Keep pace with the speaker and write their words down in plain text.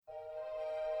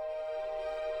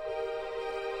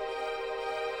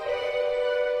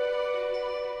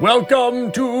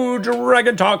Welcome to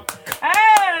Dragon Talk.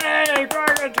 Hey,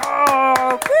 Dragon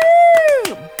Talk!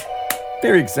 Woo!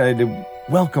 Very excited to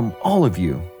welcome all of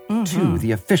you to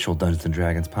the official Dungeons &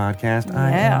 Dragons podcast. I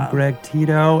am Greg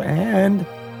Tito, and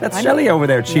that's Shelly over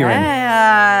there cheering.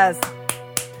 Yes!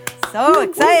 So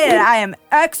excited. I am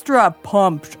extra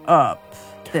pumped up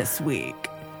this week.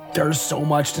 There's so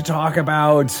much to talk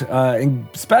about,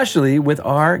 especially with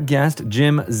our guest,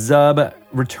 Jim Zub,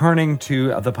 returning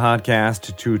to the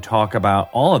podcast to talk about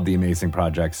all of the amazing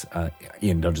projects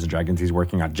in Dungeons & Dragons he's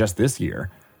working on just this year.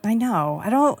 I know.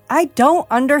 I don't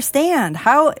understand.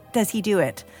 How does he do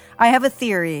it? I have a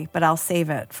theory, but I'll save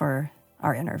it for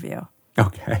our interview.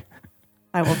 Okay.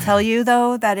 I will tell you,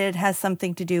 though, that it has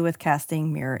something to do with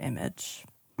casting mirror image.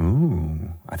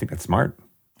 Ooh, I think that's smart.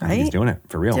 I Right? think he's doing it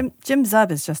for real. Jim Zub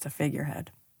is just a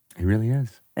figurehead. He really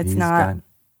is. It's He's not. got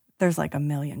There's like a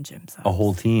million Jim Zubs. a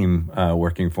whole team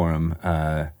working for him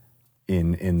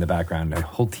in the background. A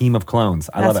whole team of clones.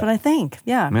 I love That's it. what I think.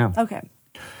 Yeah. Okay.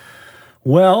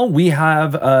 Well, we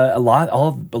have a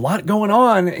lot going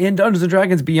on in Dungeons &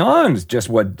 Dragons beyond just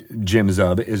what Jim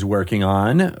Zub is working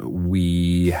on.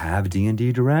 We have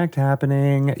D&D Direct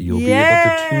happening. You'll be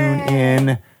able to tune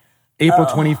in April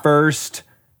 21st,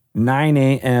 9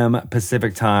 a.m.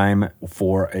 Pacific time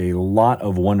for a lot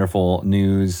of wonderful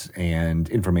news and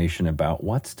information about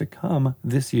what's to come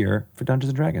this year for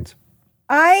Dungeons & Dragons.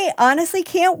 I honestly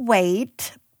can't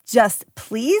wait. Just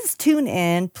please tune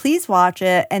in, please watch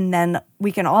it, and then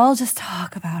we can all just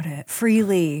talk about it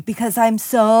freely because I'm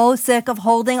so sick of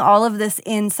holding all of this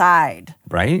inside.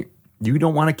 Right? You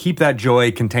don't want to keep that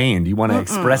joy contained. You want to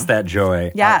express that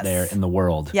joy out there in the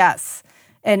world. Yes.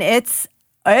 And it's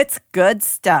good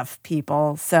stuff,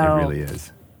 people. So It really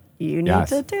is. you need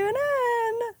to tune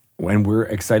in. And we're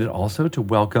excited also to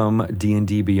welcome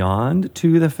D&D Beyond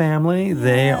to the family.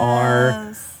 They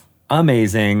are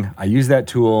amazing. I use that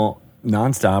tool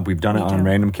nonstop. We've done it on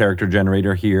Random Character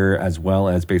Generator here, as well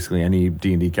as basically any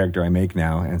D&D character I make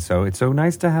now. And so it's so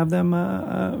nice to have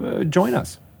them join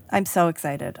us. I'm so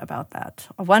excited about that.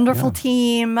 A wonderful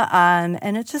team,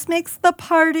 and it just makes the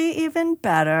party even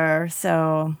better.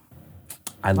 So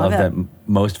I love that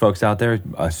most folks out there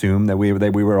assume that we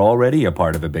were already a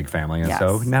part of a big family. And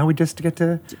so now we just get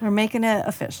to... We're making it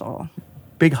official.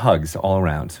 Big hugs all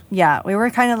around. Yeah, we were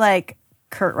kind of like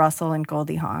Kurt Russell and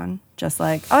Goldie Hawn. Just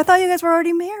like, I thought you guys were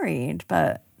already married.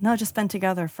 But no, just been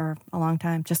together for a long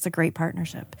time. Just a great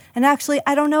partnership. And actually,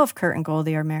 I don't know if Kurt and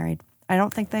Goldie are married. I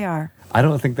don't think they are. I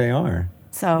don't think they are.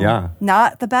 So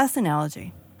not the best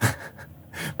analogy.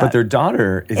 But their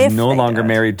daughter is no longer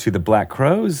married to the Black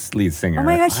Crowes lead singer. Oh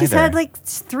my gosh, she's had like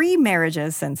 3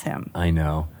 marriages since him. I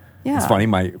know. Yeah. It's funny.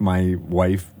 My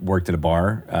wife worked at a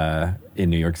bar in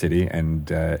New York City,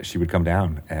 and she would come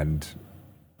down and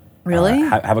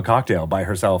have a cocktail by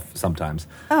herself sometimes.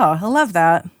 Oh, I love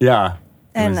that. Yeah.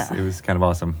 It was kind of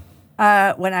awesome.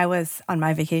 When I was on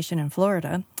my vacation in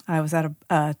Florida, I was at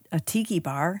a tiki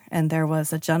bar, and there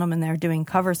was a gentleman there doing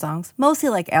cover songs, mostly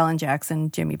like Alan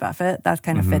Jackson, Jimmy Buffett. That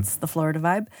kind of fits the Florida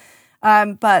vibe.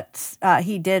 But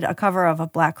he did a cover of a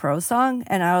Black Crowes song,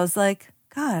 and I was like,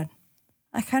 God,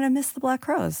 I kind of miss the Black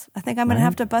Crowes. I think I'm going to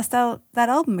have to bust out that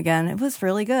album again. It was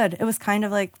really good. It was kind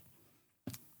of like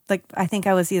I think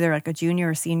I was either like a junior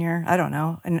or senior, I don't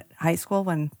know, in high school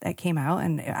when that came out,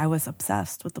 and I was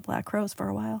obsessed with the Black Crowes for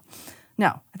a while. No,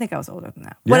 I think I was older than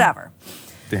that. Yeah. Whatever.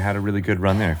 They had a really good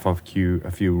run there. A few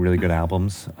really good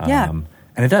albums. And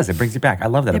it brings you back. I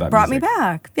love that about music. It brought me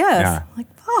back. Yes. Yeah. Like,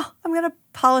 I'm going to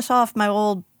polish off my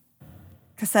old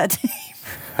cassette tape.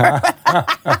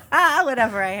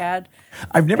 Whatever I had.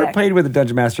 I've never played with a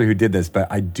Dungeon Master who did this, but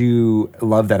I do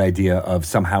love that idea of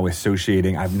somehow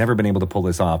associating. I've never been able to pull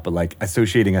this off, but like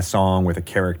associating a song with a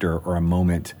character or a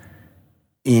moment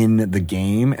in the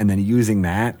game and then using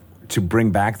that to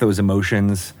bring back those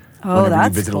emotions whenever you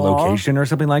visit a location or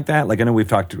something like that. Like I know we've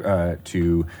talked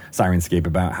to Sirenscape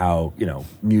about how,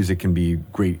 music can be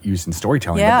great use in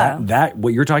storytelling. Yeah. But that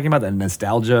what you're talking about, that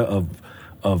nostalgia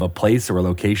of a place or a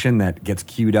location that gets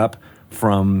queued up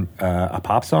from a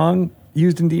pop song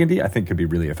used in D&D, I think could be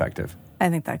really effective. I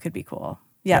think that could be cool.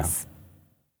 Yes.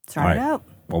 Yeah. Try it out.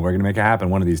 Well, we're going to make it happen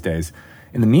one of these days.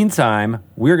 In the meantime,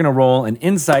 we're going to roll an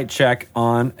insight check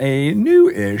on a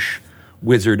new-ish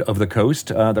Wizard of the Coast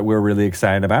that we're really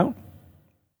excited about.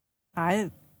 I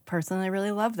personally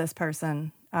really love this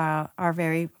person. Our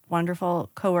very wonderful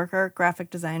coworker, graphic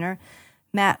designer,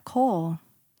 Matt Cole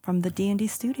from the D&D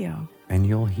studio. And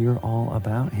you'll hear all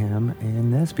about him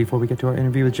in this before we get to our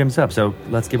interview with Jim Zub. So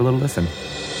let's give a little listen.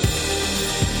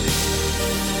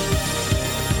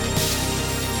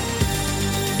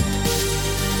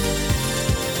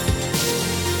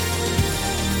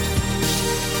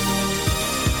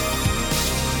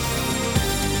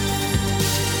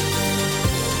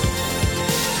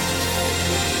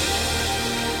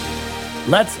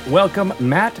 Let's welcome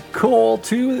Matt Cole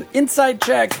to Insight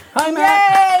Check. Hi,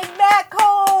 Matt. Yay, Matt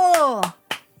Cole!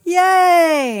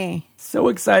 Yay! So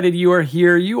excited you are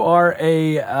here. You are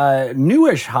a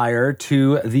newish hire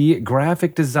to the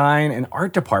graphic design and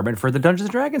art department for the Dungeons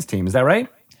 & Dragons team. Is that right?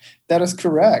 That is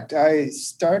correct. I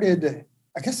started,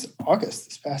 I guess, August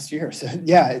this past year. So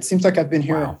yeah, it seems like I've been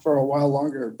here for a while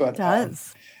longer. But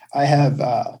I have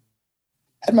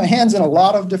had my hands in a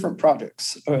lot of different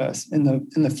projects in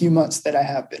the few months that I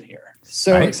have been here.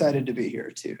 So excited to be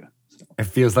here too. It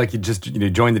feels like you just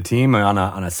joined the team on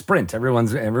a sprint.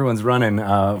 Everyone's running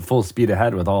full speed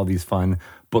ahead with all these fun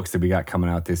books that we got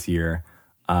coming out this year.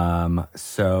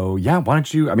 So yeah, why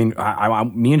don't you? I mean,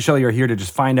 me and Shelly are here to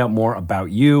just find out more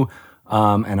about you,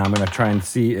 and I'm gonna try and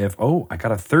see if I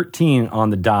got a 13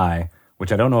 on the die,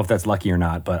 which I don't know if that's lucky or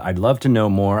not, but I'd love to know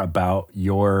more about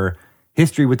your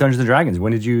history with Dungeons & Dragons.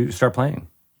 When did you start playing?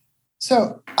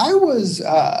 So I was,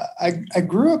 I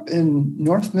grew up in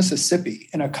North Mississippi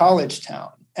in a college town.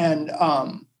 And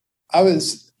I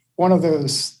was one of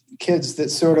those kids that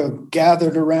sort of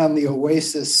gathered around the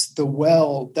oasis, the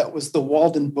well that was the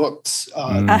Walden Books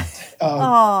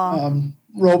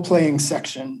role-playing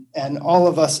section. And all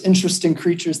of us interesting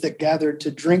creatures that gathered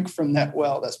to drink from that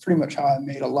well. That's pretty much how I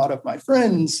made a lot of my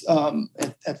friends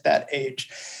at that age.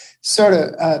 Sort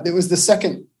of, it was the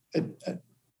second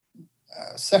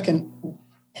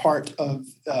part of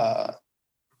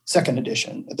second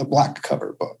edition, the black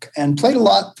cover book, and played a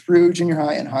lot through junior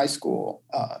high and high school.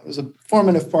 It was a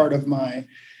formative part of my,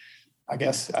 I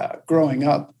guess, growing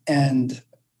up, and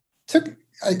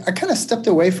I kind of stepped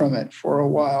away from it for a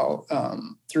while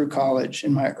through college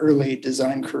in my early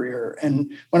design career.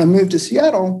 And when I moved to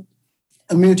Seattle,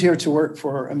 I moved here to work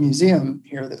for a museum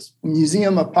here, this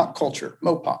Museum of Pop Culture,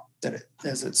 MoPOP,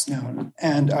 as it's known,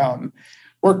 and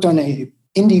worked on a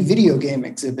indie video game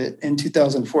exhibit in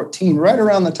 2014, right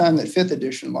around the time that 5th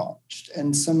edition launched.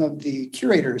 And some of the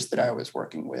curators that I was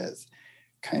working with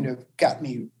kind of got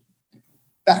me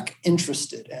back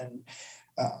interested. And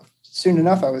soon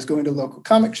enough, I was going to local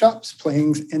comic shops,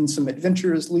 playing in some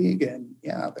Adventurers League. And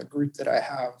yeah, the group that I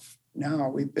have now,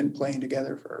 we've been playing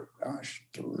together for,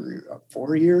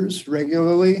 4 years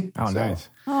regularly. Oh, so, nice.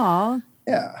 Aw.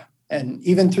 Yeah. And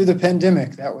even through the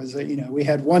pandemic, that was, we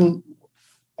had one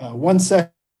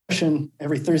session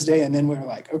every Thursday, and then we were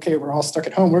like, okay, we're all stuck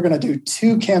at home. We're going to do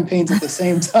 2 campaigns at the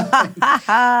same time.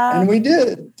 And we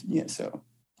did. Yeah, so.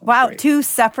 Wow, great.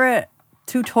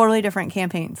 2 totally different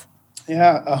campaigns.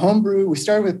 Yeah, a homebrew. We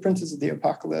started with Princess of the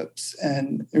Apocalypse,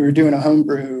 and we were doing a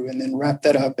homebrew, and then wrapped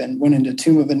that up and went into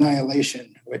Tomb of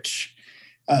Annihilation, which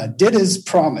did as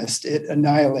promised. It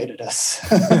annihilated us.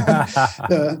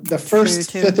 the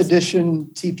first 5th edition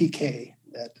TPK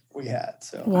that we had.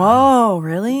 So. Whoa,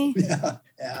 really? Yeah.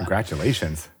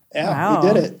 Congratulations. Yeah, wow.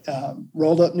 We did it.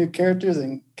 Rolled up new characters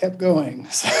and kept going.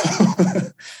 So.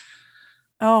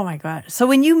 Oh my God. So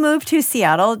when you moved to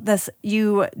Seattle, did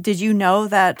you know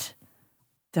that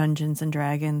Dungeons and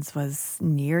Dragons was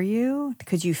near you?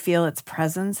 Could you feel its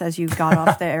presence as you got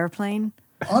off the airplane?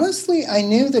 Honestly, I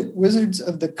knew that Wizards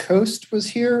of the Coast was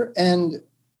here, and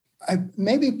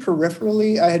maybe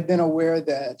peripherally, I had been aware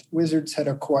that Wizards had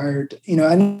acquired,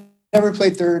 I never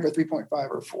played 3rd or 3.5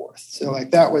 or 4th. So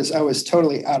I was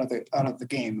totally out of the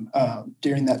game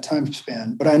during that time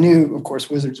span. But I knew, of course,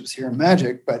 Wizards was here in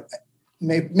Magic, but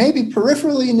maybe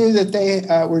peripherally knew that they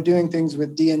were doing things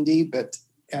with D&D. But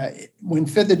when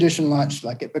 5th edition launched,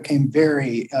 it became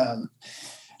very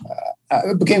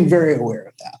aware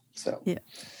of that. So yeah.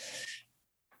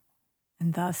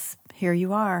 And thus, here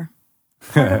you are.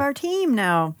 Part of our team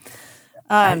now.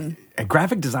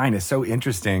 Graphic design is so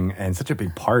interesting and such a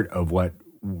big part of what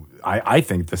I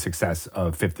think the success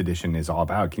of 5th edition is all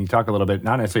about. Can you talk a little bit,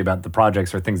 not necessarily about the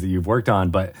projects or things that you've worked on,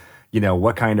 but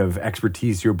what kind of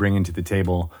expertise you're bringing to the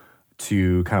table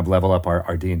to kind of level up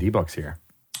our D&D books here?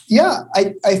 Yeah,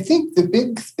 I think the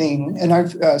big thing, and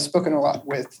I've spoken a lot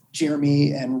with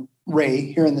Jeremy and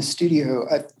Ray here in the studio.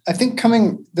 I think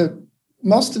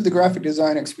most of the graphic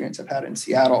design experience I've had in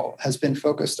Seattle has been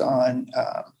focused on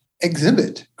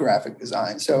exhibit graphic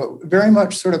design. So very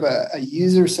much sort of a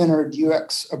user-centered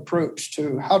UX approach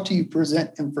to how do you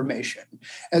present information.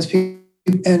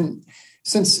 And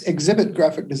since exhibit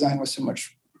graphic design was so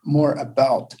much more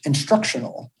about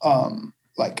instructional,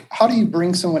 how do you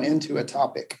bring someone into a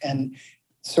topic and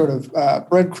sort of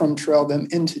breadcrumb trail them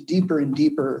into deeper and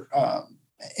deeper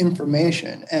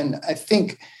information. And I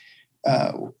think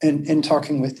in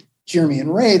talking with Jeremy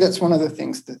and Ray, that's one of the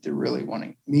things that they're really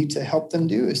wanting me to help them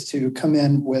do, is to come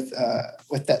in with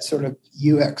that sort of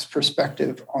UX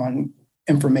perspective on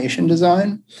information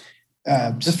design,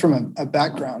 just from a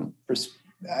background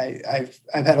I've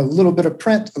had a little bit of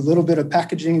print, a little bit of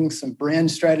packaging, some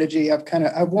brand strategy.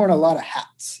 I've worn a lot of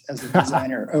hats as a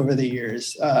designer over the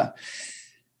years.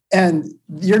 And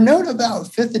your note about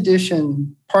 5th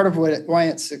edition, part of why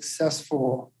it's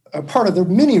successful, part of the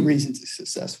many reasons it's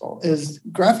successful is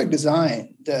graphic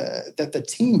design that the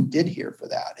team did here for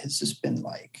that has just been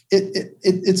like,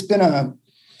 it's been a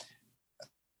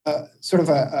sort of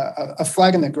a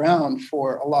flag in the ground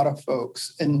for a lot of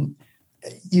folks. And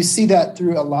you see that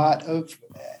through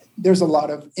there's a lot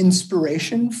of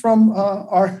inspiration from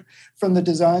the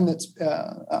design that's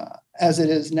as it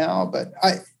is now. But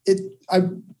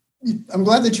I'm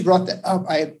glad that you brought that up.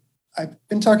 I've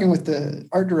been talking with the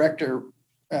art director,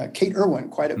 Kate Irwin,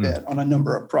 quite a bit on a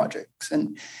number of projects.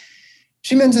 And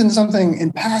she mentioned something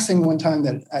in passing one time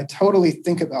that I totally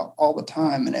think about all the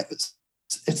time. And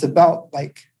it's about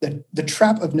like the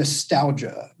trap of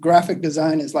nostalgia. Graphic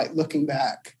design is like looking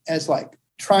back as like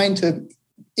trying to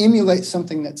emulate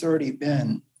something that's already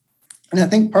been. And I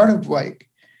think part of like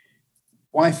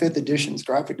why 5th edition's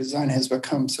graphic design has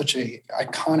become such a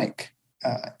iconic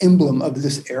emblem of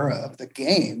this era of the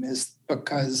game is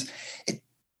because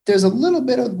there's a little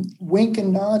bit of wink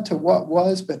and nod to what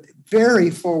was, but very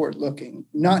forward looking,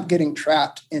 not getting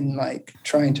trapped in like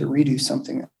trying to redo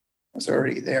something that was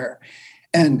already there.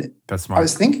 And that's smart.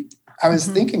 I was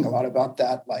thinking a lot about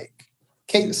that. Like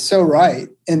Kate is so right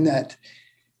in that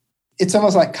it's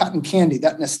almost like cotton candy.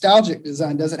 That nostalgic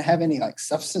design doesn't have any like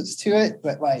substance to it,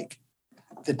 but like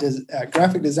the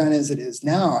graphic design as it is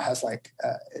now has like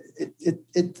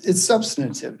it's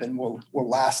substantive and will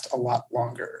last a lot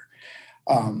longer.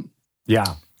 Yeah,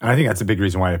 and I think that's a big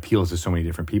reason why it appeals to so many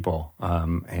different people.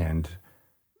 And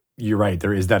you're right,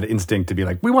 there is that instinct to be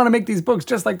like, we want to make these books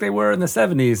just like they were in the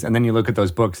 70s. And then you look at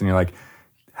those books and you're like,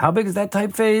 how big is that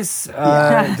typeface?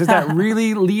 Does that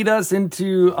really lead us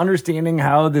into understanding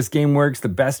how this game works the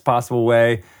best possible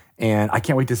way? And I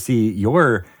can't wait to see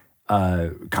your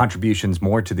contributions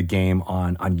more to the game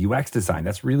on UX design.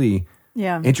 That's really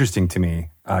interesting to me.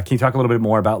 Can you talk a little bit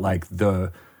more about like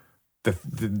the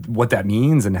what that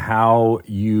means and how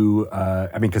you?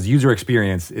 Because user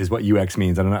experience is what UX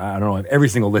means. I don't know if every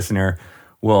single listener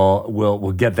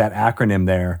will get that acronym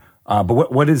there.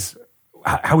 But what is?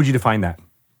 How would you define that?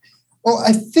 Well,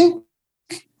 I think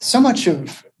so much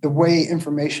of the way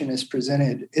information is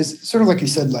presented is sort of like you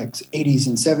said, like 80s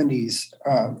and 70s.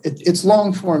 It's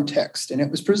long form text, and it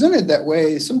was presented that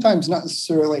way, sometimes not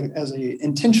necessarily as an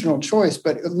intentional choice,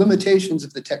 but limitations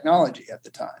of the technology at the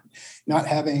time, not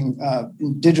having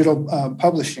digital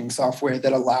publishing software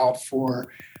that allowed for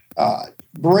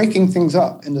breaking things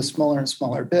up into smaller and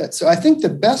smaller bits. So I think the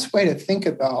best way to think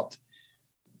about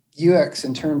UX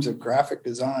in terms of graphic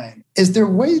design is there a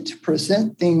way to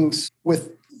present things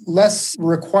with less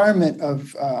requirement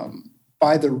of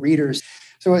by the readers.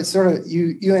 So it's sort of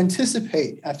you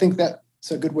anticipate. I think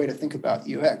that's a good way to think about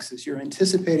UX is you're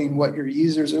anticipating what your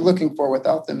users are looking for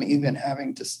without them even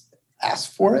having to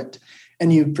ask for it,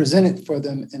 and you present it for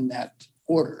them in that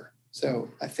order. So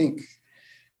I think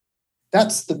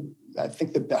that's the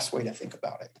best way to think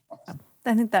about it.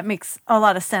 I think that makes a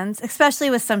lot of sense, especially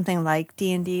with something like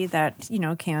D&D that,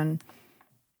 can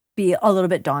be a little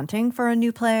bit daunting for a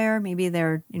new player. Maybe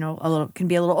they're, can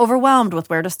be a little overwhelmed with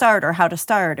where to start or how to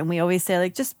start. And we always say,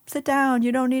 like, just sit down.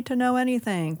 You don't need to know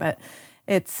anything. But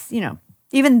it's,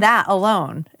 even that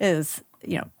alone is,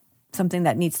 something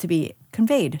that needs to be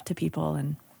conveyed to people.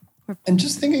 And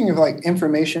just thinking of like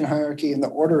information hierarchy and the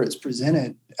order it's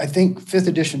presented, I think 5th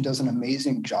edition does an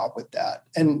amazing job with that.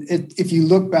 And if you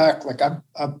look back, like I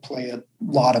play a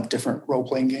lot of different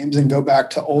role-playing games and go back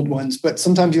to old ones, but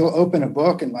sometimes you'll open a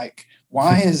book and like,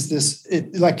 why is this,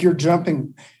 like you're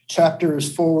jumping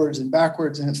chapters forwards and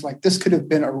backwards. And it's like, this could have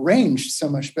been arranged so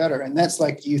much better. And that's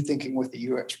like you thinking with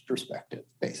the UX perspective,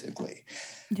 basically.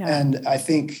 Yeah. And I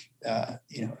think,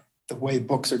 the way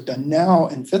books are done now,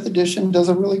 and 5th edition does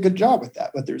a really good job with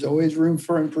that, but there's always room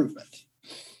for improvement.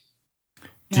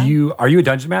 Yeah. Are you a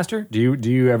dungeon master? Do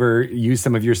you ever use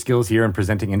some of your skills here in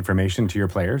presenting information to your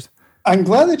players? I'm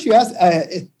glad that you asked.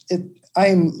 I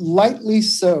am lightly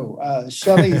so.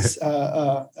 Shelley's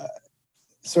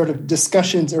sort of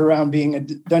discussions around being a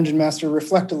dungeon master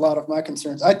reflect a lot of my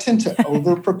concerns. I tend to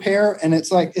over prepare, and it's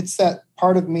that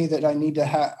part of me that I need to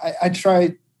have. I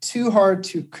try too hard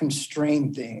to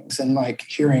constrain things, and like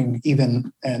hearing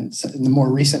even and in the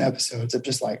more recent episodes of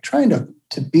just like trying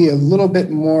to be a little bit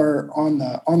more on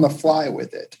the fly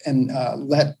with it and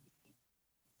let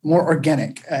more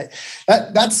organic.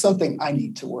 That's something I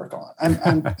need to work on.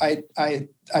 I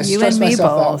you stress and me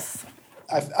myself both.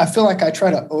 out. I feel like I try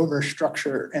to over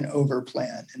structure and over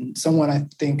plan. And someone I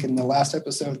think in the last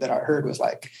episode that I heard was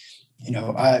like,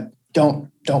 I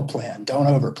don't plan, don't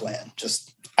over plan,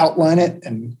 just outline it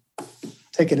and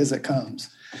take it as it comes.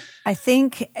 I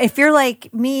think if you're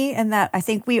like me and that, I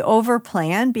think we over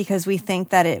plan because we think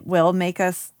that it will make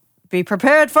us be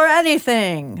prepared for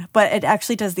anything, but it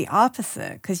actually does the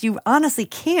opposite because you honestly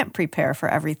can't prepare for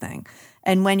everything.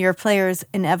 And when your players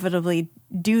inevitably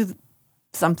do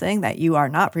something that you are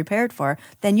not prepared for,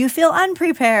 then you feel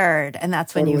unprepared. And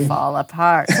that's when you fall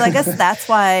apart. So I guess that's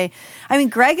why,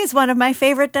 Greg is one of my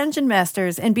favorite dungeon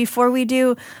masters. And before we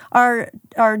do our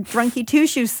Drunky Two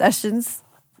Shoes sessions,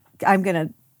 I'm going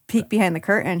to peek behind the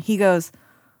curtain. He goes,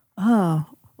 "Oh,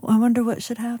 I wonder what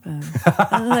should happen." And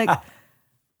I'm like,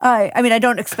 I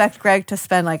don't expect Greg to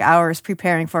spend like hours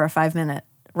preparing for a 5-minute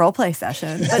role play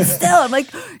session, but still, I'm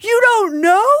like, you don't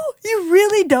know? You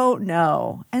really don't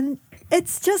know. And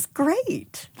it's just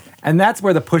great. And that's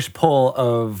where the push-pull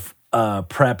of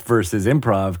prep versus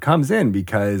improv comes in,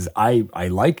 because I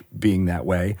like being that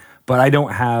way, but I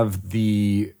don't have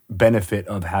the benefit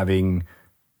of having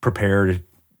prepared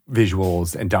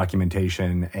visuals and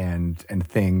documentation and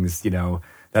things,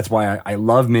 That's why I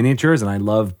love miniatures and I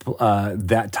love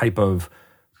that type of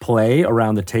play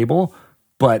around the table.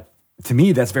 But to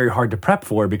me, that's very hard to prep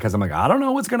for because I'm like, I don't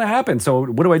know what's going to happen. So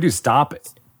what do I do? Stop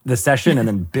the session and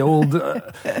then build,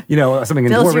 something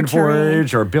in Dwarven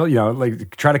Forge, or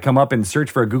build, try to come up and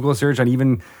search for a Google search, and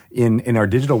even in our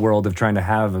digital world of trying to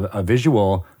have a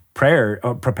visual prepared,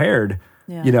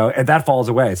 and that falls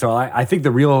away. So I think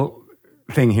the real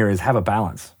thing here is have a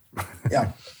balance.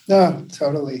 Yeah, no,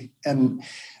 totally. And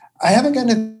I haven't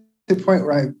gotten to the point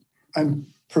where I'm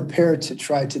prepared to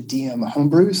try to DM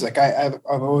homebrews. Like I've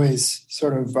always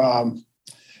sort of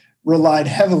relied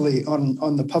heavily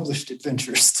on the published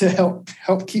adventures to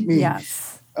help keep me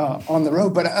on the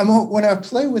road. But when I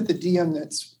play with the DM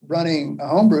that's running a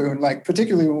homebrew, and like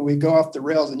particularly when we go off the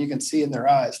rails, and you can see in their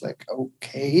eyes, like,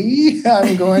 okay,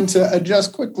 I'm going to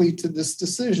adjust quickly to this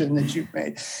decision that you've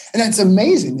made. And it's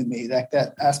amazing to me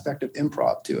that aspect of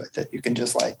improv to it, that you can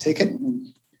just like take it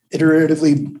and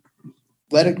iteratively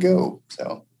let it go.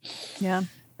 So, yeah.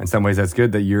 In some ways, that's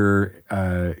good that you're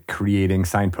creating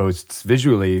signposts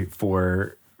visually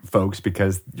for folks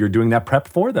because you're doing that prep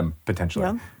for them potentially.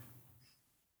 Yeah.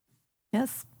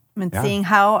 Yes, and seeing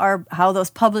how those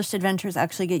published adventures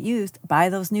actually get used by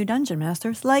those new dungeon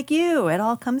masters like you. It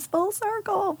all comes full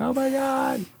circle. Oh my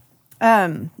God!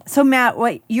 So Matt,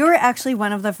 you're actually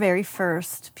one of the very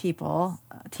first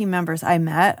team members I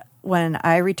met when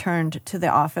I returned to the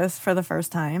office for the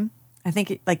first time. I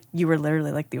think you were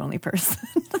literally like the only person.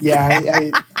 Yeah,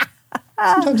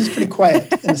 sometimes it's pretty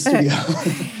quiet in the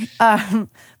studio.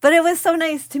 But it was so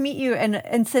nice to meet you,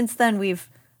 and since then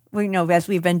as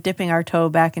we've been dipping our toe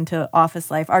back into office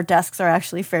life, our desks are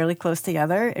actually fairly close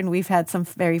together, and we've had some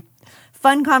very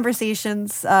fun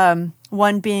conversations.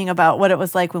 One being about what it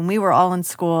was like when we were all in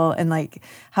school, and like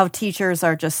how teachers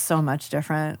are just so much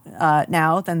different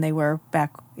now than they were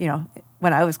back,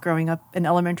 when I was growing up in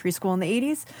elementary school in the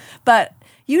 80s. But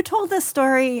you told this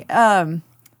story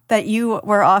that you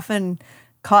were often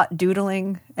caught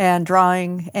doodling and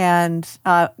drawing and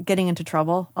getting into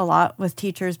trouble a lot with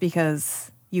teachers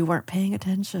because you weren't paying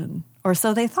attention, or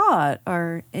so they thought,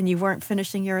 and you weren't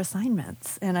finishing your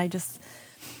assignments. And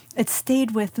it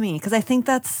stayed with me because I think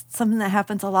that's something that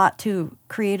happens a lot to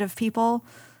creative people.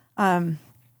 And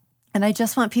I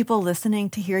just want people listening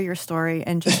to hear your story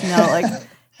and just know,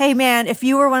 hey man, if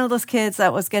you were one of those kids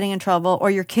that was getting in trouble,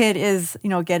 or your kid is,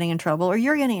 getting in trouble, or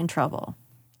you're getting in trouble,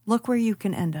 look where you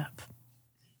can end up.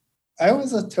 I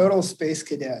was a total space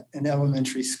cadet in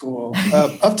elementary school.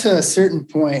 Up to a certain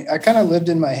point, I kind of lived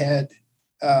in my head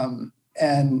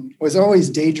and was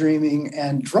always daydreaming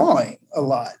and drawing a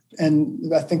lot.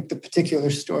 And I think the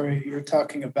particular story you're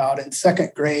talking about, in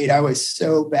second grade, I was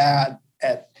so bad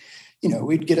at,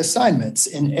 we'd get assignments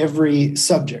in every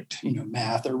subject,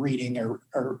 math or reading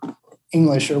or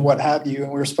English or what have you.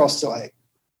 And we were supposed to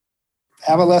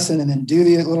have a lesson and then do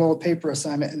the little paper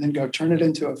assignment and then go turn it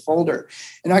into a folder.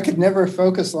 And I could never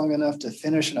focus long enough to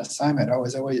finish an assignment. I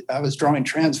was drawing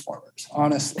Transformers,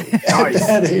 honestly, at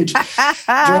that age.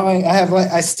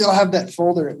 I still have that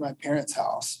folder at my parents'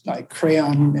 house, like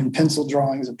crayon and pencil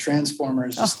drawings of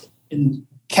Transformers just in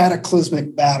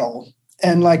cataclysmic battle.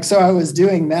 And so I was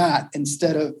doing that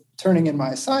instead of turning in my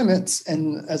assignments.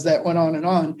 And as that went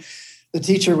on, the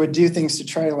teacher would do things to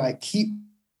try to keep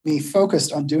me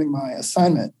focused on doing my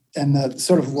assignment. And the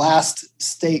sort of last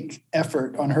stake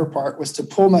effort on her part was to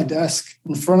pull my desk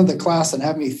in front of the class and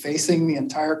have me facing the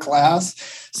entire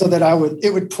class so that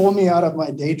it would pull me out of my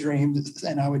daydreams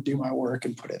and I would do my work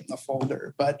and put it in the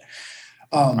folder. But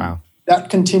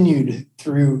that continued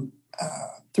through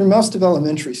through most of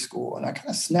elementary school, and I kind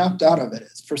of snapped out of it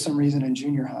for some reason in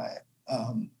junior high.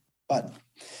 But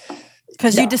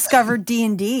because you discovered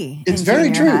D&D. It's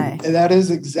very true. High. That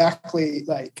is exactly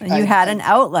like... And you had an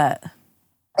outlet.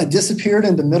 I disappeared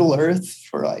into Middle Earth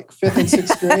for like 5th and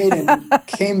 6th grade and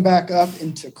came back up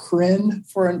into Kryn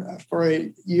for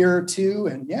a year or two.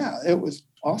 And yeah, it was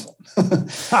awesome.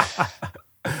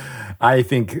 I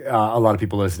think a lot of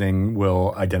people listening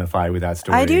will identify with that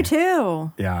story. I do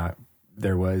too. Yeah.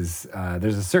 There's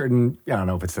a certain, I don't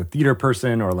know if it's a theater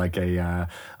person or like a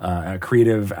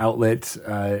creative outlet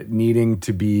needing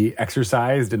to be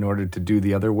exercised in order to do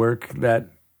the other work that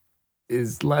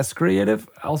is less creative,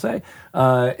 I'll say,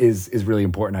 is really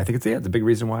important. I think it's a big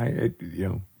reason why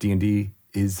D&D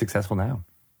is successful now.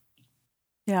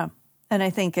 Yeah. And I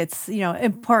think it's,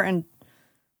 important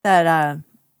that,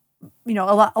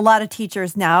 a lot of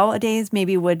teachers nowadays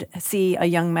maybe would see a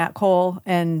young Matt Cole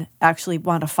and actually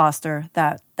want to foster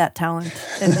that talent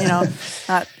and,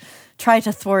 not try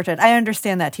to thwart it. I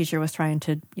understand that teacher was trying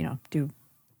to, do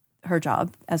her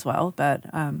job as well. But,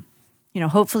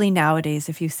 hopefully nowadays,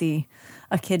 if you see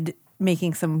a kid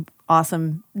making some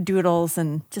awesome doodles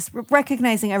and just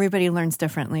recognizing everybody learns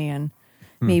differently and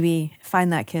maybe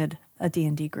find that kid a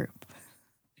D&D group.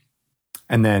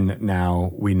 And then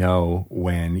now we know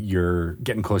when you're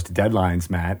getting close to deadlines,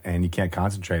 Matt, and you can't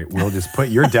concentrate, we'll just put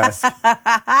your desk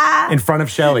in front of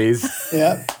Shelley's.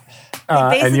 Yeah.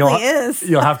 And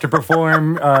you'll have to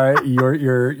perform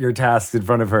your tasks in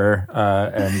front of her,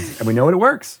 and we know it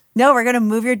works. No, we're going to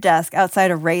move your desk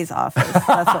outside of Ray's office.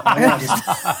 That's what we're going to do.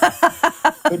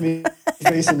 Put me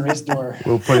facing Ray's door.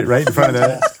 We'll put it right in front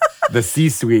of the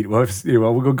C-suite.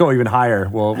 We'll go even higher.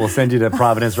 We'll send you to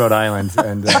Providence, Rhode Island,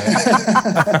 and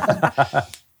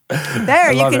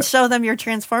there you can show them your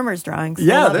Transformers drawings.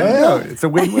 Yeah, there you go. It's a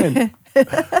win-win.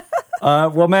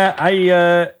 Well, Matt,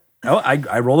 I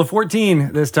rolled a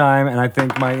 14 this time, and I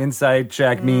think my insight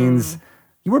check means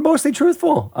you were mostly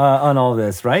truthful on all of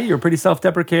this, right? You were pretty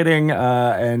self-deprecating,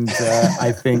 and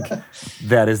I think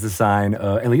that is the sign.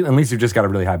 At least you've just got a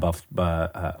really high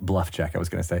bluff check. I was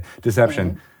going to say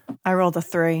deception. I rolled a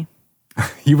 3.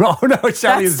 You rolled? Oh, no,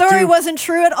 Shelley. That story wasn't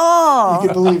true at all. You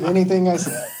can believe anything I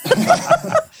said.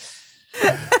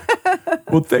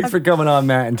 Well, thanks for coming on,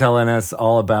 Matt, and telling us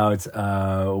all about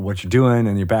what you're doing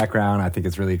and your background. I think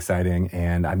it's really exciting,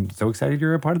 and I'm so excited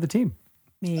you're a part of the team.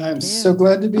 I'm so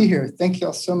glad to be here. Thank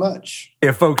y'all so much.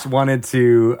 If folks wanted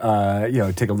to,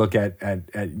 take a look at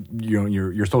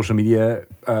your social media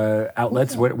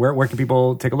outlets, where can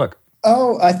people take a look?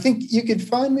 Oh, I think you could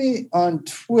find me on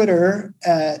Twitter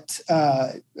at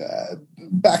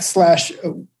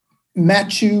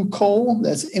 /Matchu Cole.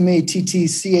 That's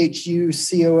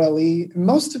MATTCHUCOLE.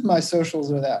 Most of my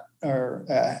socials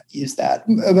use that,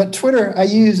 but Twitter I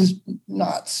use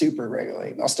not super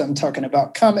regularly. Most of them talking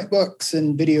about comic books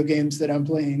and video games that I'm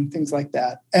playing, things like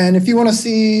that. And if you want to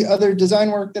see other design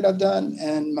work that I've done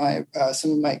and my some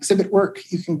of my exhibit work,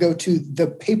 you can go to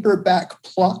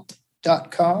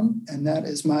thepaperbackplot.com, and that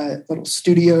is my little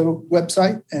studio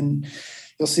website, and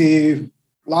you'll see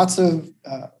lots of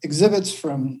exhibits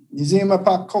from Museum of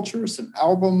Pop Culture, some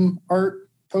album art,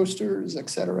 posters, et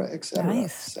cetera, et cetera.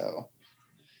 Nice. So,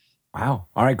 wow.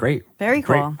 All right, great. Very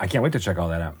cool. Great. I can't wait to check all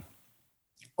that out.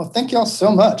 Well, thank y'all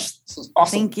so much. This is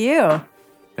awesome. Thank you.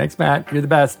 Thanks, Matt. You're the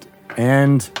best.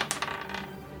 And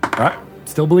all right,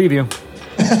 still believe you.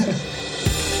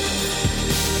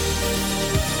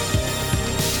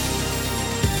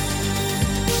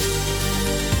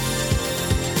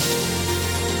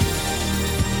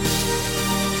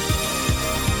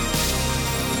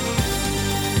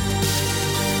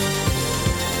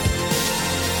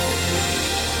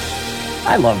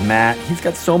 I love Matt. He's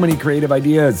got so many creative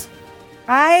ideas.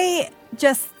 I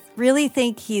just really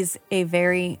think he's a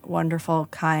very wonderful,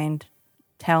 kind,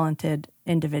 talented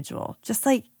individual. Just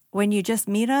like when you just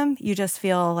meet him, you just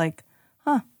feel like,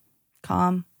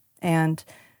 calm and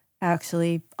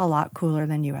actually a lot cooler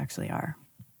than you actually are.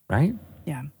 Right?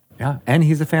 Yeah. Yeah. And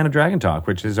he's a fan of Dragon Talk,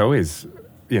 which is always,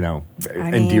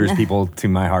 endears people to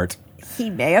my heart. He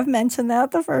may have mentioned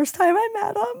that the first time I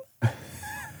met him.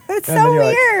 It's so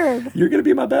weird. Like, you're going to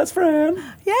be my best friend.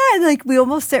 Yeah, we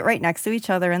almost sit right next to each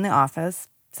other in the office.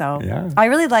 So I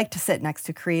really like to sit next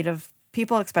to creative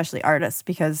people, especially artists,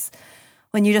 because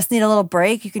when you just need a little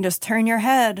break, you can just turn your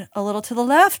head a little to the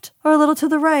left or a little to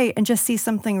the right and just see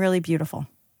something really beautiful,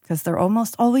 because they're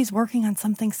almost always working on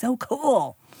something so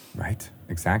cool. Right,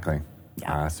 exactly.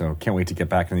 Yeah. So can't wait to get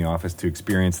back in the office to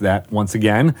experience that once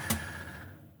again.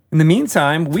 In the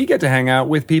meantime, we get to hang out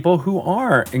with people who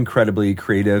are incredibly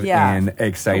creative and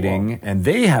exciting, and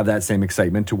they have that same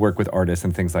excitement to work with artists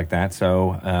and things like that.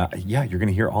 So, you're going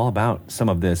to hear all about some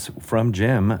of this from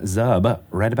Jim Zub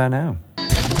right about now.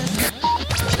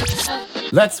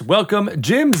 Let's welcome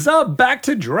Jim Zub back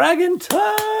to Dragon Time!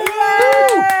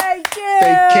 Yay, Jim!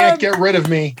 They can't get rid of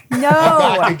me. No.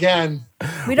 I'm back again.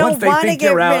 We don't want to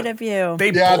get rid of you.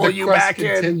 They pull you back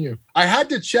in. I had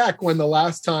to check when the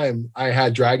last time I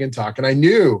had Dragon Talk, and I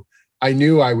knew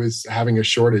I was having a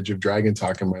shortage of Dragon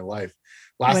Talk in my life.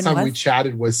 Last time we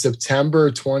chatted was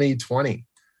September 2020.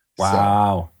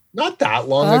 Wow. So, not that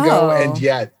long ago, and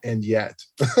yet.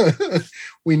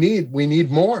 we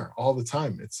need more all the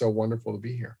time. It's so wonderful to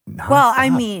be here. Well,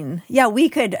 I mean,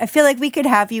 I feel like we could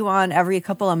have you on every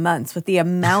couple of months with the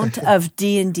amount of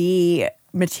D&D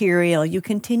material you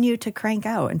continue to crank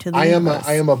out into the universe.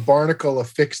 I am a barnacle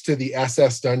affixed to the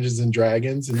SS Dungeons and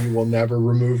Dragons, and you will never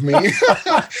remove me.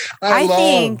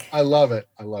 I love it.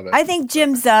 I think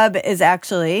Jim Zub is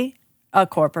actually a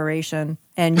corporation,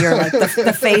 and you're like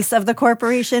the face of the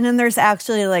corporation, and there's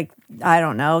actually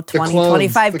 20,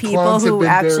 25 people who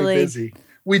actually...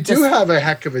 We do have a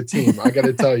heck of a team, I got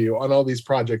to tell you, on all these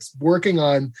projects, working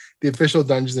on the official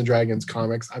Dungeons and Dragons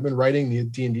comics. I've been writing the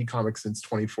D&D comics since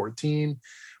 2014.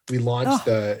 We launched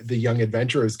the Young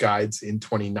Adventurers guides in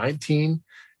 2019,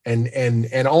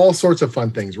 and all sorts of fun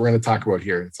things we're going to talk about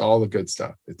here. It's all the good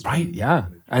stuff. It's right, yeah.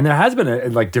 And there has been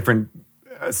a different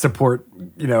support,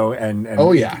 and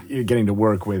getting to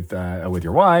work with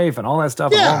your wife and all that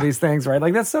stuff, and all these things, right?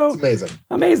 Like that's so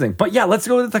amazing. But let's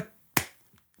go with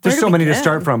there's so many to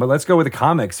start from, but let's go with the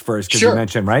comics first, because you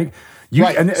mentioned, right?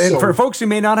 And for folks who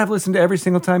may not have listened to every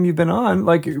single time you've been on,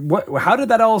 how did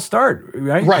that all start,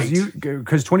 right?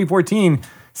 Because 2014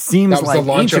 seems like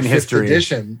ancient history.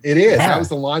 Edition. It is. Yeah. That was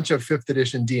the launch of 5th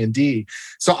edition D&D.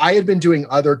 So I had been doing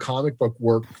other comic book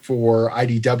work for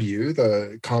IDW,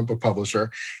 the comic book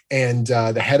publisher, and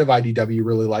the head of IDW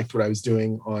really liked what I was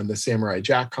doing on the Samurai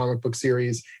Jack comic book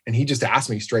series, and he just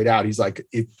asked me straight out. He's like,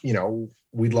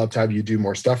 we'd love to have you do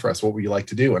more stuff for us. What would you like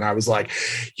to do? And I was like,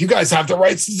 you guys have the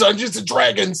rights to Dungeons and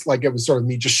Dragons. Like, it was sort of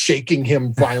me just shaking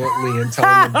him violently and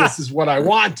telling him, this is what I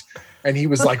want. And he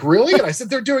was like, really? And I said,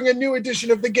 they're doing a new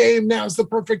edition of the game. Now's the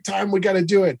perfect time. We got to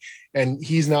do it. And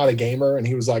he's not a gamer. And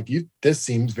he was like, this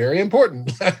seems very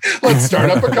important. Let's start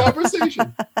up a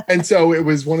conversation. And so it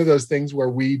was one of those things where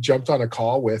we jumped on a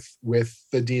call with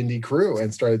the D&D crew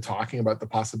and started talking about the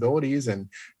possibilities and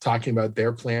talking about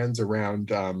their plans around,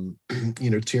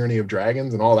 Tyranny of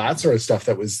Dragons and all that sort of stuff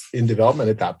that was in development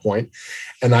at that point.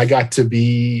 And I got to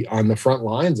be on the front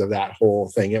lines of that whole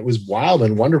thing. It was wild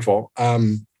and wonderful.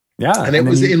 And it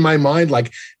was in my mind,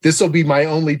 like, this will be my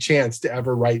only chance to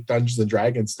ever write Dungeons and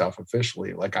Dragons stuff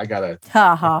officially. Like, I got to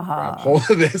grab hold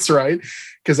of this, right?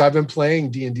 Because I've been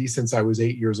playing D&D since I was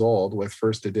 8 years old with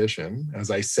 1st edition, as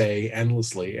I say,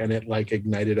 endlessly. And it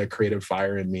ignited a creative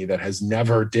fire in me that has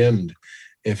never dimmed.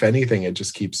 If anything, it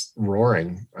just keeps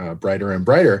roaring brighter and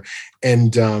brighter,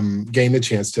 and gain the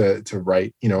chance to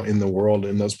write, in the world,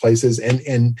 in those places.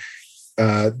 And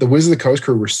the Wizards of the Coast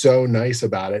crew were so nice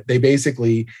about it. They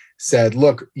basically said,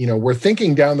 look, we're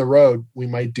thinking down the road, we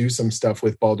might do some stuff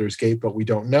with Baldur's Gate, but we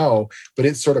don't know. But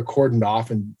it's sort of cordoned off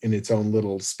in its own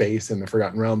little space in the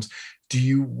Forgotten Realms. Do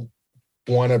you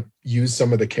want to use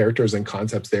some of the characters and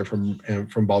concepts there from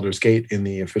Baldur's Gate in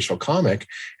the official comic?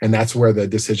 And that's where the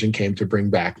decision came to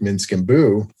bring back Minsc and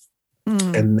Boo.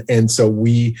 And so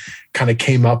we kind of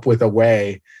came up with a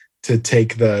way to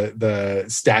take the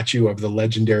statue of the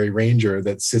legendary ranger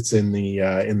that sits in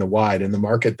the wide in the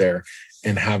market there,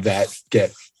 and have that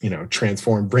get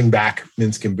transformed, bring back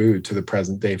Minsc and Boo to the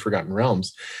present day Forgotten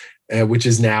Realms, which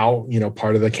is now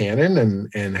part of the canon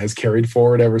and has carried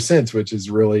forward ever since, which is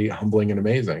really humbling and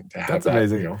amazing to have. That's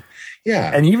amazing.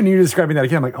 Yeah. And even you describing that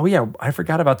again, I'm like, oh yeah, I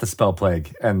forgot about the spell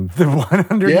plague and the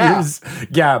 100 years.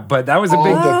 Yeah, but that was a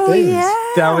big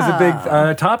that was a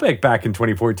big topic back in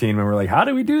 2014 when we were like, how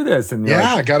do we do this? And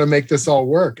got to make this all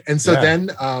work. And so then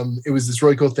it was this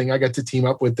really cool thing. I got to team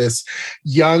up with this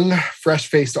young,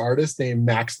 fresh-faced artist named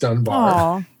Max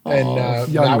Dunbar. And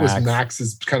that was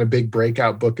Max's kind of big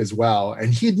breakout book as well.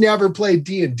 And he'd never played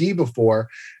D&D before.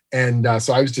 And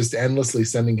so I was just endlessly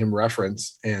sending him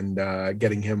reference and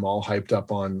getting him all hyped up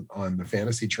on the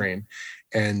fantasy train.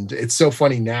 And it's so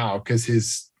funny now because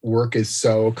his work is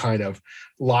so kind of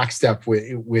lockstep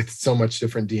with so much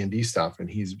different D&D stuff. And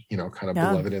he's, kind of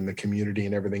beloved in the community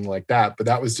and everything like that. But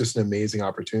that was just an amazing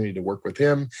opportunity to work with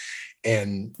him.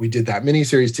 And we did that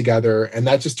miniseries together. And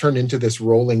that just turned into this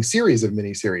rolling series of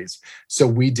miniseries. So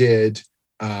we did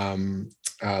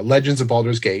Legends of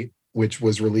Baldur's Gate, which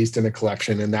was released in a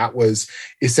collection. And that was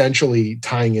essentially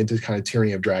tying into kind of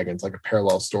Tyranny of Dragons, like a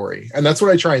parallel story. And that's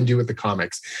what I try and do with the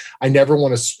comics. I never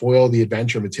want to spoil the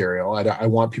adventure material. I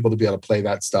want people to be able to play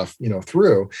that stuff,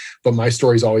 through, but my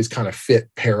stories always kind of fit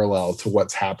parallel to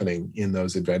what's happening in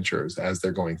those adventures as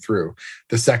they're going through.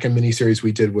 The second miniseries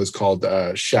we did was called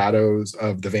Shadows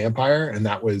of the Vampire. And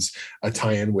that was a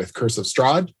tie-in with Curse of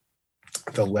Strahd,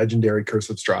 the legendary Curse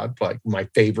of Strahd, like my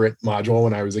favorite module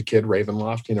when I was a kid,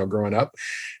 Ravenloft, growing up.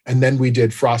 And then we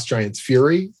did Frost Giant's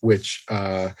Fury, which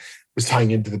was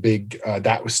tying into the big,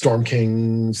 that was Storm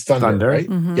King's Thunder. Right?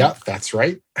 Mm-hmm. Yeah, that's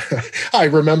right. I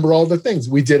remember all the things.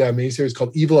 We did a miniseries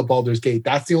called Evil at Baldur's Gate.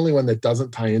 That's the only one that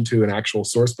doesn't tie into an actual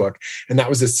source book. And that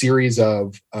was a series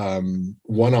of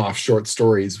one-off short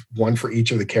stories, one for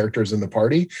each of the characters in the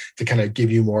party, to kind of give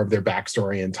you more of their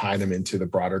backstory and tie them into the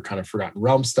broader kind of Forgotten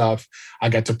Realm stuff. I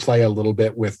got to play a little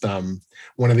bit with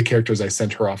one of the characters. I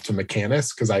sent her off to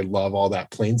Mechanus because I love all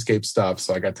that Planescape stuff.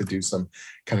 So I got to do some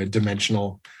kind of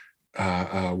dimensional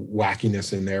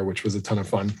wackiness in there, which was a ton of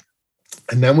fun.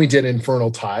 And then we did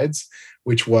Infernal Tides,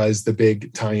 which was the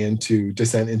big tie-in to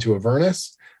Descent into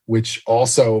Avernus, which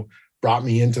also brought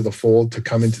me into the fold to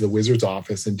come into the Wizards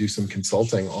office and do some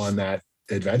consulting on that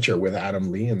adventure with Adam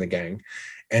Lee and the gang,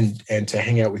 and to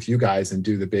hang out with you guys and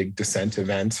do the big Descent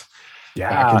event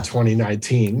back in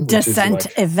 2019. Descent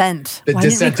event. The Why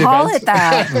Descent didn't we call event. it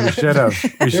that? We should have.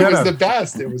 It was the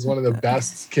best. It was one of the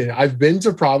best. I've been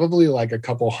to probably like a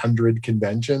couple hundred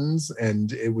conventions,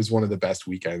 and it was one of the best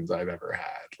weekends I've ever had.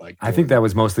 I think that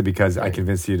was mostly because I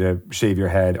convinced you to shave your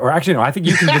head. Or actually, no, I think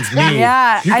you convinced me.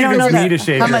 Yeah, you I don't know convinced me to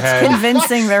shave how your much head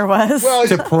convincing there was. Well,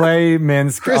 to play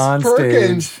Minsk Chris on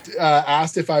Perkins stage.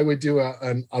 asked if I would do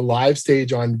a live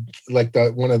stage on like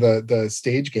one of the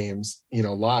stage games,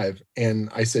 live. And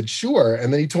I said, sure.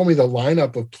 And then he told me the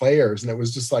lineup of players, and it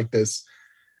was just like this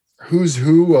who's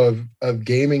who of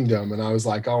gamingdom. And I was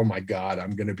like, oh my God,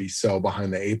 I'm going to be so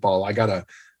behind the eight ball. I gotta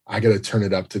turn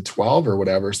it up to 12 or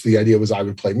whatever. So the idea was I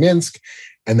would play Minsk.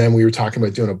 And then we were talking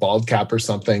about doing a bald cap or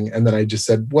something. And then I just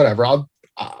said, whatever,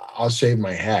 I'll shave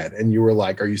my head. And you were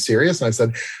like, are you serious? And I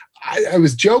said, I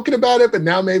was joking about it, but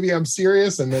now maybe I'm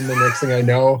serious. And then the next thing I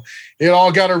know, it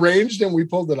all got arranged and we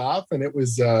pulled it off. And it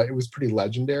was pretty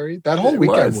legendary. That whole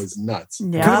weekend was nuts.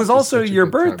 Yeah. It was also your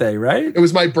birthday, right? It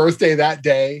was my birthday that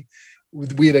day.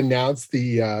 We had announced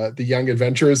the Young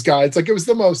Adventurers Guides. Like, it was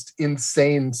the most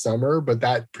insane summer, but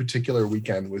that particular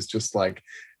weekend was just like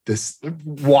this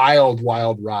wild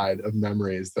ride of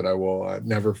memories that I will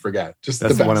never forget. Just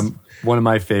that's the best. one of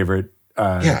my favorite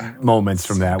moments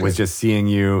from that was just seeing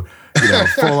you,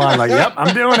 full on like, yep,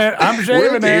 I'm doing it. I'm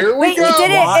shaving it. Wait,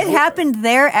 it happened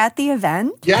there at the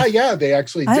event? Yeah. They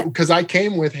actually did, because I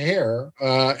came with hair,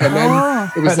 and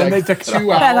then it was like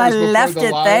 2 hours and I before left the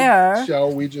it live there. show.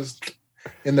 We just.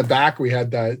 In the back, we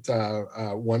had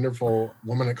that wonderful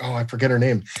woman. Oh, I forget her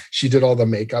name. She did all the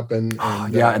makeup and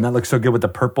and that looks so good with the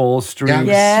purple streaks.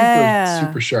 Yeah,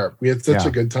 super sharp. We had such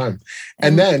a good time.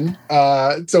 And then,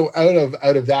 so out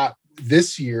of that,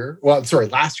 last year,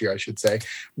 I should say,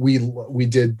 we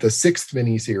did the 6th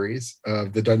mini-series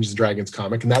of the Dungeons & Dragons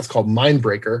comic, and that's called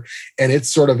Mindbreaker, and it's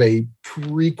sort of a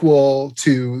prequel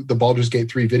to the Baldur's Gate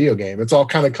 3 video game. It's all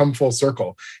kind of come full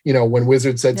circle. When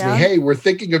Wizards said to me, hey, we're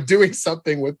thinking of doing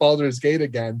something with Baldur's Gate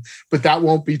again, but that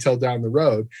won't be till down the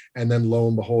road. And then lo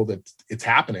and behold, it's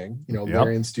happening.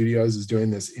 Larian Studios is doing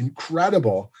this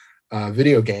incredible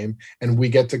video game, and we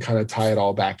get to kind of tie it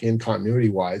all back in continuity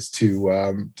wise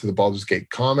to the Baldur's Gate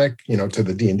comic, to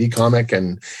the D&D comic,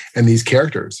 and these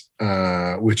characters,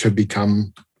 which have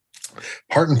become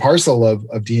part and parcel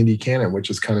of D&D canon, which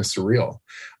is kind of surreal.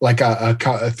 Like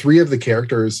 3 of the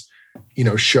characters,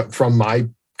 from my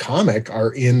comic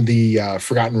are in the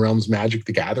Forgotten Realms Magic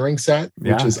the Gathering set,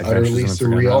 which is utterly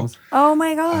surreal. Oh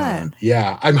my God.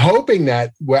 I'm hoping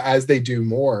that as they do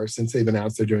more, since they've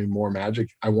announced they're doing more Magic,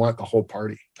 I want the whole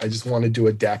party. I just want to do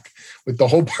a deck with the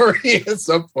whole party at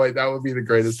some point. That would be the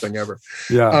greatest thing ever.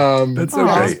 Yeah, that's so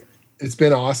great. It's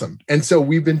been awesome. And so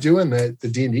we've been doing the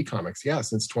D&D comics,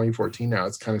 since 2014 now.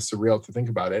 It's kind of surreal to think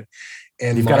about it.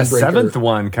 And you've got a 7th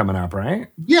one coming up, right?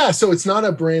 Yeah, so it's not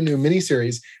a brand new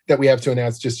miniseries that we have to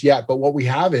announce just yet, but what we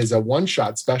have is a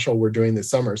one-shot special we're doing this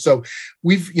summer. So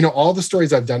we've, all the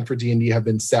stories I've done for D&D have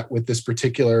been set with this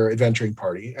particular adventuring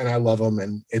party, and I love them,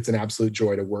 and it's an absolute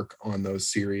joy to work on those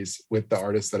series with the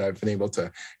artists that I've been able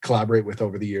to collaborate with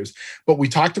over the years. But we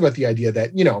talked about the idea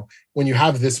that, when you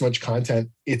have this much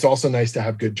content, it's also nice to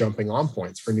have good jumping on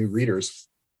points for new readers.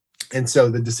 And so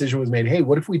the decision was made, hey,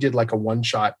 what if we did like a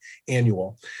one-shot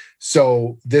annual?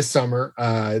 So this summer,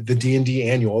 the D&D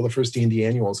annual, the first D&D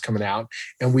annual is coming out,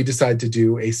 and we decided to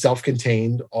do a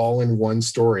self-contained, all-in-one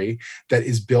story that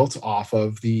is built off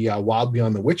of the Wild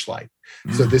Beyond the Witchlight.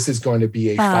 So this is going to be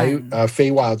a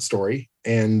Feywild story.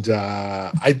 And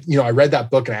I read that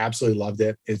book and I absolutely loved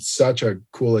it. It's such a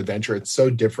cool adventure. It's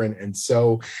so different and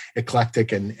so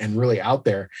eclectic and really out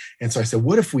there. And so I said,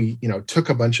 what if we, took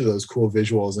a bunch of those cool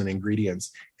visuals and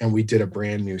ingredients and we did a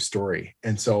brand new story?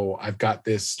 And so I've got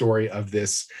this story of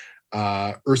this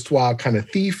erstwhile kind of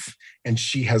thief, and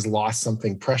she has lost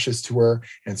something precious to her.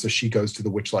 And so she goes to the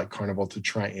Witchlight Carnival to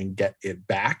try and get it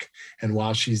back. And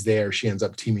while she's there, she ends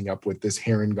up teaming up with this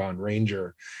Harengon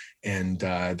Ranger. And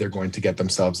they're going to get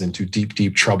themselves into deep,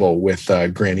 deep trouble with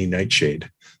Granny Nightshade.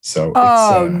 So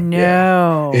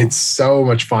it's so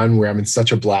much fun. We're having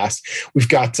such a blast. We've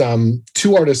got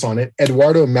 2 artists on it.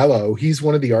 Eduardo Mello, he's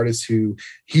one of the artists who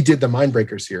he did the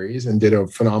Mindbreaker series and did a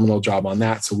phenomenal job on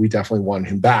that. So we definitely want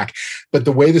him back. But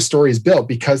the way the story is built,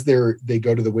 because they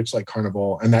go to the Witchlight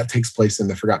Carnival and that takes place in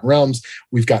the Forgotten Realms,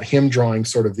 we've got him drawing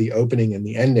sort of the opening and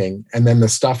the ending, and then the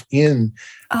stuff in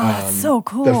so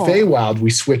cool. the Feywild,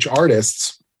 we switch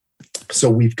artists. So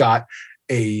we've got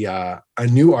a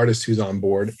new artist who's on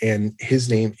board, and his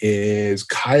name is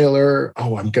Kyler.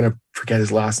 Oh, I'm going to forget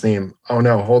his last name. Oh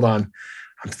no, hold on.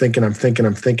 I'm thinking.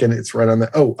 It's right on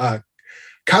the,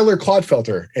 Kyler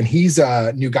Clodfelter. And he's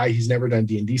a new guy. He's never done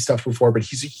D&D stuff before, but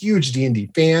he's a huge D&D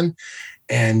fan.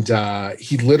 And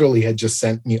he literally had just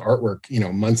sent me artwork,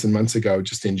 months and months ago,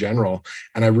 just in general.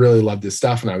 And I really loved his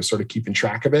stuff, and I was sort of keeping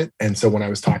track of it. And so when I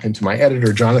was talking to my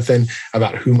editor, Jonathan,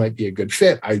 about who might be a good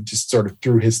fit, I just sort of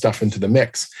threw his stuff into the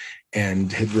mix,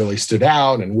 and it really stood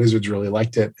out, and Wizards really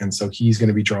liked it. And so he's going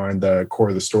to be drawing the core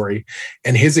of the story,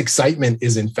 and his excitement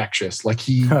is infectious. Like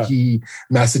he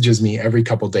messages me every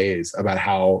couple of days about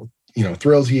how,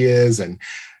 thrilled he is, and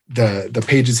the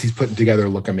pages he's putting together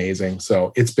look amazing.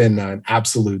 So it's been an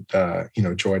absolute,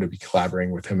 joy to be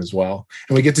collaborating with him as well.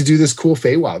 And we get to do this cool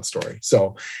Feywild story.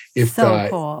 So if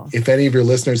any of your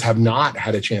listeners have not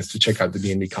had a chance to check out the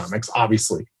D&D comics,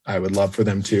 obviously I would love for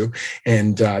them to.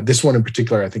 And this one in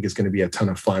particular, I think is going to be a ton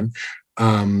of fun.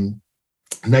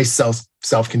 Nice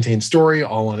self-contained story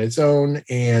all on its own.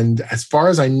 And as far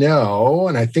as I know,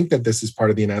 and I think that this is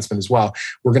part of the announcement as well,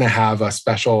 we're going to have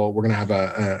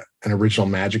an original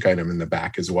magic item in the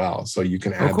back as well. So you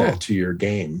can add that to your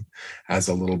game as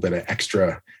a little bit of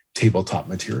extra tabletop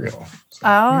material. So,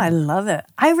 I love it.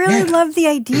 I really love the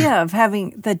idea of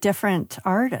having the different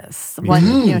artists,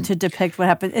 to depict what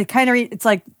happened. It kind of, it's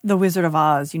like the Wizard of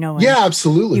Oz,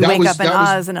 absolutely. You wake up in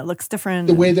Oz and it looks different.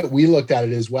 The way that we looked at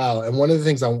it as well. And one of the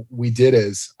things we did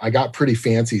is I got pretty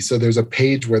fancy. So there's a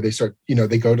page where they start,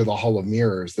 they go to the Hall of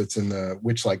Mirrors that's in the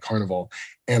Witchlight Carnival.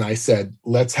 And I said,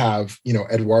 let's have,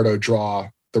 Eduardo draw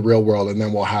the real world, and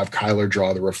then we'll have Kyler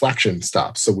draw the reflection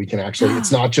stuff, so we can actually,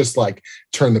 it's not just like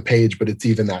turn the page, but it's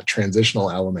even that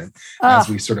transitional element as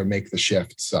we sort of make the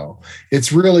shift. So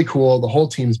it's really cool. The whole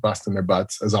team's busting their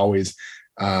butts as always,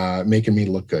 making me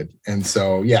look good. And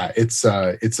so, it's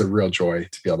a real joy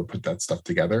to be able to put that stuff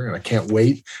together, and I can't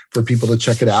wait for people to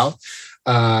check it out.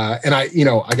 And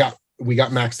we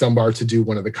got Max Dunbar to do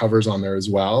one of the covers on there as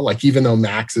well. Like, even though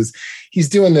he's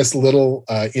doing this little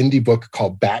indie book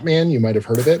called Batman. You might have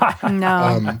heard of it.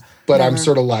 No. But never. I'm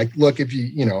sort of like, look, if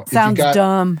sounds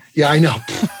dumb. Yeah, I know.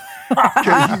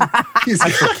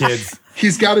 That's for kids.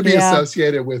 He's got to be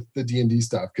associated with the D&D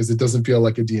stuff, because it doesn't feel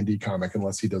like a D&D comic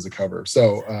unless he does a cover.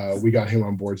 So we got him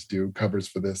on board to do covers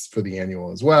for the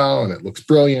annual as well. And it looks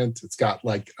brilliant. It's got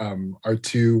like our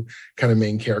 2 kind of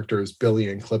main characters, Billy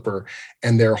and Clipper,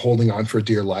 and they're holding on for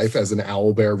dear life as an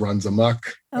owlbear runs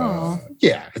amok.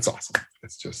 It's awesome.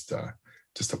 It's just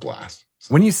a blast.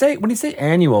 So. When you say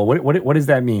annual, what does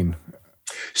that mean?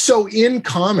 So in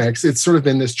comics, it's sort of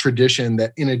been this tradition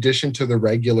that in addition to the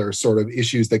regular sort of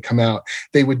issues that come out,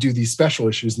 they would do these special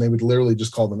issues, and they would literally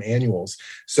just call them annuals.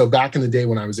 So back in the day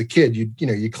when I was a kid,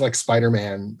 you collect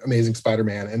Spider-Man, Amazing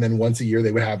Spider-Man, and then once a year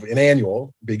they would have an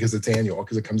annual, because it's annual,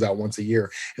 because it comes out once a year.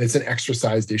 And it's an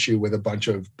extra-sized issue with a bunch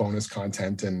of bonus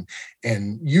content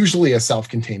and usually a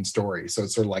self-contained story. So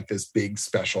it's sort of like this big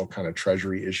special kind of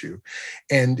treasury issue.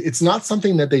 And it's not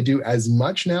something that they do as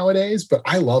much nowadays, but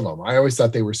I love them. I always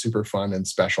thought they were super fun and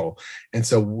special. And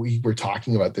so we were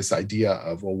talking about this idea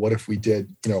of, well, what if we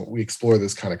did, we explore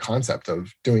this kind of concept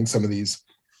of doing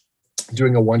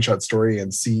a one-shot story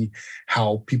and see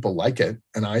how people like it.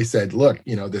 And I said, look,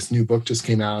 this new book just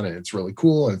came out and it's really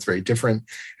cool and it's very different.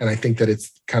 And I think that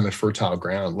it's kind of fertile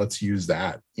ground. Let's use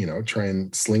that, try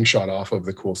and slingshot off of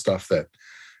the cool stuff that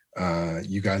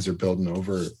you guys are building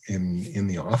over in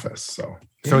the office. So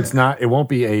So it won't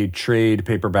be a trade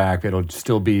paperback. It'll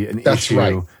still be an That's issue.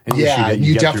 right. That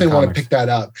you definitely want to pick that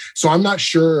up. So I'm not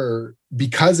sure,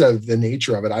 because of the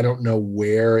nature of it, I don't know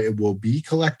where it will be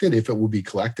collected, if it will be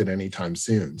collected anytime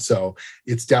soon. So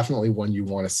it's definitely one you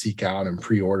want to seek out and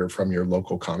pre-order from your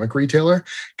local comic retailer,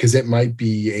 because it might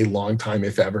be a long time,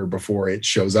 if ever, before it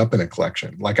shows up in a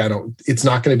collection. Like it's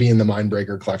not going to be in the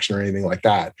Mindbreaker collection or anything like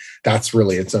that. That's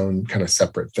really its own kind of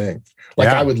separate thing. Like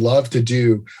I would love to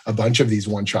do a bunch of these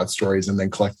one-shot stories and then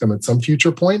collect them at some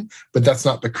future point, but that's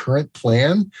not the current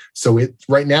plan. So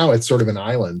right now it's sort of an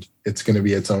island. It's going to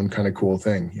be its own kind of cool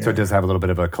thing. So it does have a little bit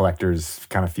of a collector's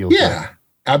kind of feel. Yeah,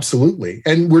 absolutely.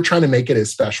 And we're trying to make it as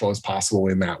special as possible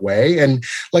in that way. And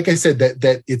like I said,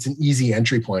 that it's an easy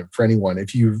entry point for anyone.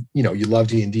 If you love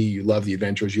D&D, you love the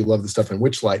adventures, you love the stuff in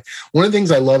Witchlight. One of the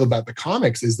things I love about the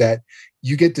comics is that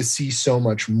you get to see so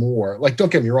much more. Like,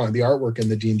 don't get me wrong, the artwork in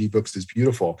the D&D books is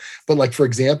beautiful. But like, for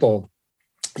example,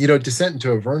 Descent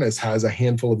into Avernus has a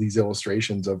handful of these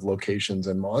illustrations of locations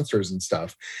and monsters and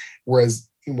stuff. Whereas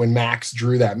when Max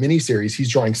drew that miniseries,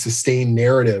 he's drawing sustained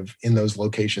narrative in those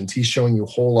locations. He's showing you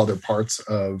whole other parts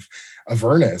of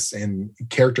Avernus and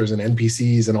characters and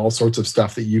NPCs and all sorts of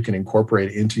stuff that you can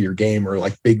incorporate into your game, or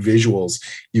like big visuals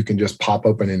you can just pop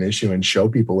open an issue and show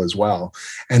people as well.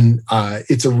 And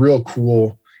it's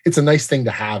a nice thing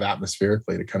to have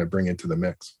atmospherically to kind of bring into the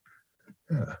mix.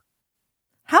 Yeah.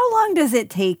 How long does it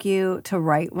take you to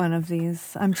write one of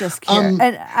these? I'm just curious.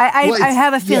 And I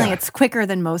have a feeling it's quicker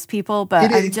than most people,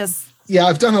 but Yeah,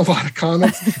 I've done a lot of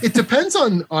comics. It depends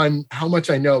on how much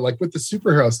I know. Like with the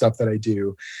superhero stuff that I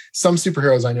do, some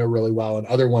superheroes I know really well, and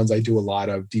other ones I do a lot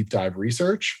of deep dive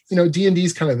research. D&D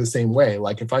is kind of the same way.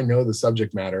 Like if I know the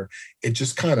subject matter, it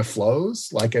just kind of flows.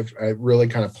 Like it really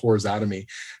kind of pours out of me.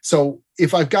 So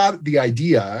if I've got the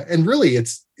idea, and really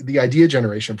it's the idea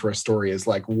generation for a story is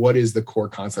like, what is the core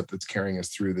concept that's carrying us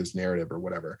through this narrative or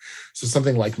whatever? So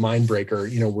something like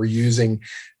Mindbreaker, we're using,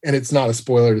 and it's not a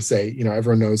spoiler to say,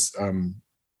 everyone knows, the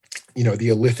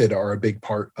Illithid are a big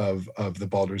part of the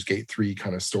Baldur's Gate 3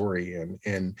 kind of story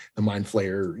and the Mind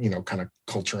Flayer, kind of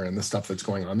culture and the stuff that's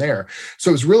going on there.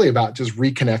 So it's really about just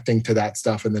reconnecting to that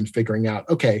stuff and then figuring out,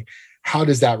 okay, how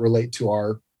does that relate to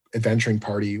our adventuring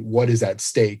party? What is at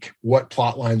stake? What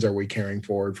plot lines are we carrying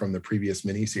forward from the previous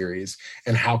miniseries?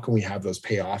 And how can we have those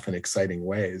pay off in exciting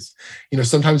ways?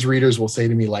 Sometimes readers will say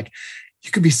to me, like,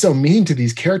 you could be so mean to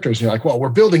these characters. And you're like, well, we're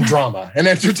building drama and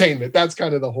entertainment. That's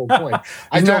kind of the whole point.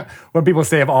 What people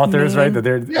say of authors, right?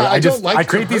 That I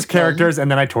create these characters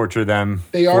and then I torture them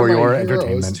for your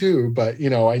entertainment too. But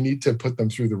I need to put them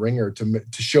through the ringer to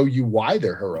show you why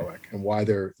they're heroic and why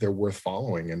they're worth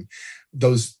following. And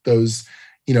those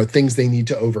things they need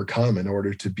to overcome in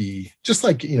order to be just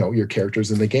like, your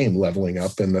characters in the game leveling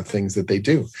up and the things that they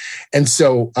do. And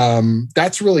so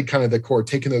that's really kind of the core,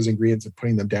 taking those ingredients and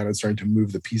putting them down and starting to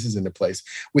move the pieces into place.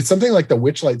 With something like the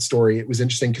Witchlight story, it was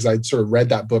interesting because I'd sort of read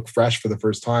that book fresh for the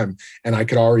first time, and I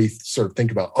could already sort of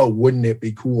think about, wouldn't it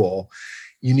be cool?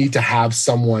 You need to have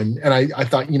someone, and I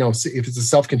thought, if it's a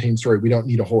self-contained story, we don't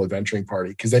need a whole adventuring party,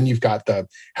 because then you've got the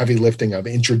heavy lifting of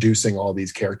introducing all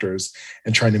these characters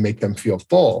and trying to make them feel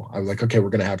full. I was like, okay, we're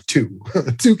going to have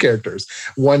two characters,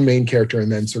 one main character,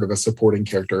 and then sort of a supporting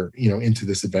character, into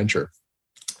this adventure.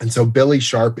 And so Billy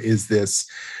Sharp is this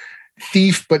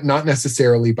thief, but not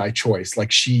necessarily by choice.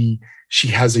 Like she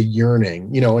has a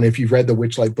yearning, and if you've read the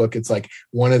Witchlight book, it's like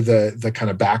one of the kind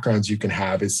of backgrounds you can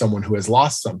have is someone who has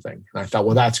lost something. And I thought,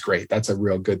 well, that's great. That's a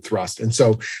real good thrust. And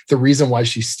so the reason why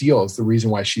she steals, the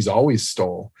reason why she's always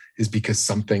stole, is because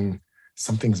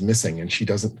something's missing and she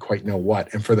doesn't quite know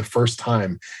what. And for the first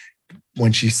time,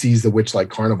 when she sees the Witchlight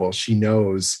Carnival, she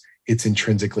knows it's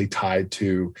intrinsically tied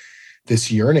to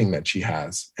this yearning that she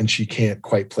has, and she can't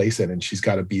quite place it, and she's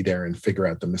got to be there and figure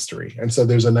out the mystery. And so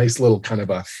there's a nice little kind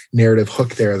of a narrative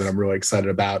hook there that I'm really excited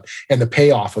about. And the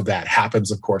payoff of that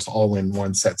happens, of course, all in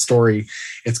one set story.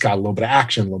 It's got a little bit of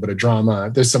action, a little bit of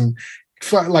drama. There's some,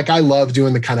 like, I love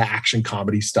doing the kind of action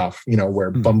comedy stuff,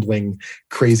 where bumbling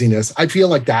craziness. I feel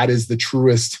like that is the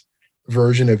truest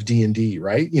version of D&D,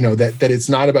 right? That it's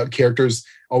not about characters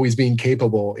always being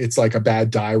capable. It's like a bad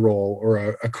die roll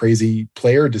or a crazy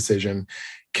player decision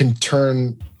can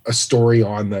turn a story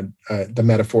on the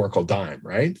metaphorical dime,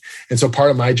 right? And so part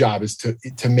of my job is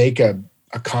to make a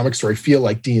comic story feel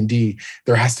like D&D.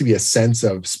 There has to be a sense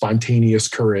of spontaneous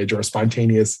courage or a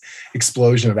spontaneous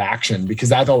explosion of action, because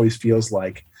that always feels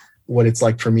like what it's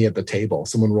like for me at the table.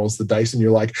 Someone rolls the dice and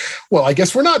you're like, well, I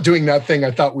guess we're not doing that thing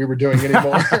I thought we were doing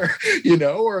anymore,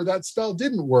 or that spell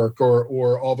didn't work,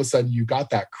 or all of a sudden you got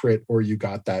that crit or you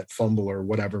got that fumble or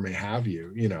whatever may have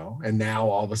you, and now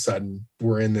all of a sudden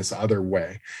we're in this other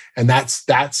way. And that's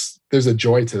there's a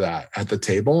joy to that at the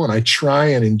table. And I try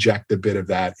and inject a bit of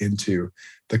that into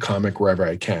the comic wherever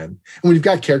I can. And when you've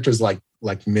got characters like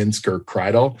Minsk or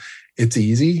Kreidel, it's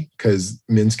easy because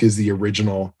Minsk is the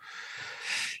original.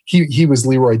 He was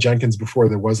Leroy Jenkins before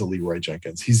there was a Leroy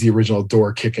Jenkins. He's the original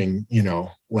door kicking,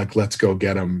 let's go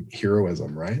get him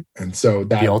heroism, right? And so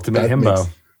that the ultimate himbo.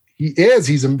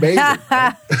 He's amazing.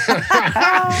 Right?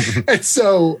 And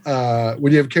so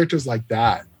when you have characters like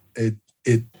that,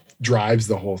 it drives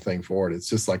the whole thing forward. It's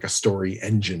just like a story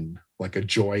engine, like a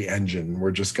joy engine.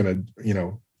 We're just gonna,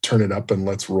 turn it up and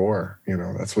let's roar.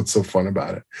 That's what's so fun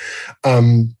about it.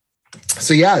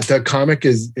 So yeah, the comic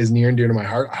is near and dear to my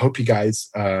heart. I hope you guys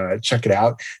check it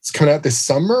out. It's coming out this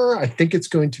summer. I think it's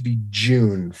going to be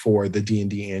June for the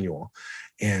D&D annual.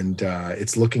 And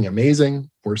it's looking amazing.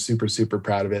 We're super, super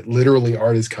proud of it. Literally,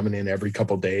 art is coming in every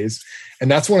couple of days.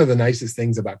 And that's one of the nicest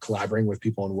things about collaborating with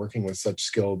people and working with such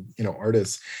skilled,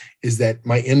 artists, is that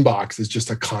my inbox is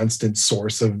just a constant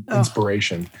source of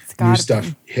inspiration. New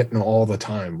stuff hitting all the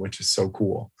time, which is so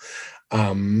cool.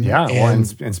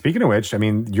 And speaking of which, I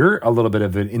mean, you're a little bit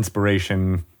of an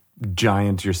inspiration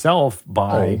giant yourself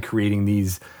by creating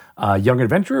these young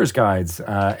adventurers guides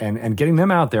and getting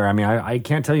them out there. I mean, I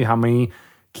can't tell you how many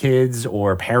kids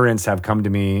or parents have come to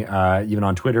me, even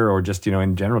on Twitter or just,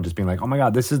 in general, just being like, oh my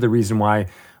God, this is the reason why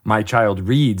my child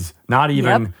reads. Not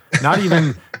even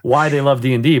why they love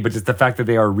D&D, but just the fact that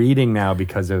they are reading now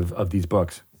because of these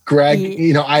books.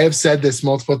 Greg, I have said this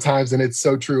multiple times and it's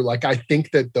so true. Like, I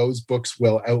think that those books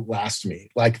will outlast me.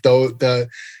 Like the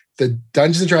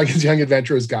Dungeons & Dragons Young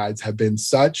Adventurers guides have been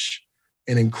such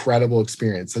an incredible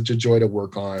experience, such a joy to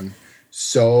work on,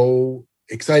 so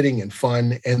exciting and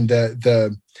fun. And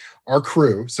our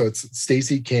crew, so it's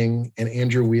Stacey King and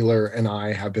Andrew Wheeler and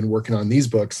I have been working on these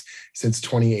books since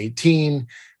 2018.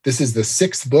 This is the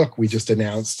 6th book we just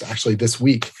announced actually this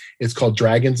week. It's called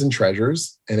Dragons and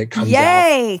Treasures, and it comes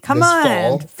out come on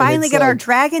fall, finally get our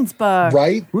dragons book,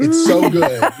 right? Woo. It's so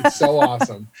good. It's so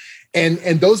awesome. And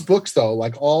those books, though,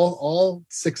 like all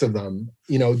 6 of them,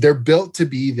 they're built to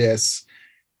be this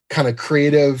kind of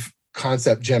creative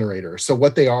concept generator. So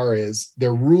what they are is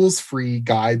they're rules-free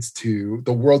guides to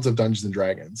the worlds of Dungeons and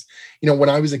Dragons. When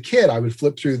I was a kid, I would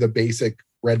flip through the basic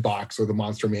red box or the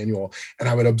monster manual, and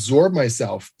I would absorb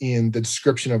myself in the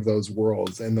description of those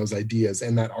worlds and those ideas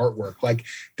and that artwork. Like,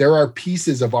 there are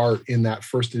pieces of art in that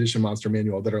first edition monster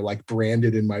manual that are like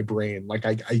branded in my brain. Like,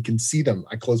 I can see them.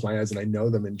 I close my eyes and I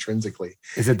know them intrinsically.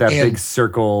 Is it that big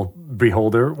circle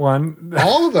beholder one?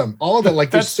 All of them. Like,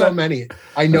 there's so many.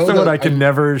 I know that I can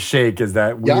never shake is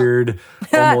that weird,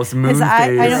 almost moon phase.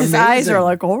 I know his eyes are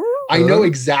like, oh. I know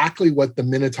exactly what the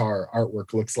Minotaur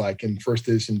artwork looks like in first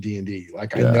edition D&D.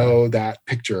 Like, I know that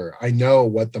picture. I know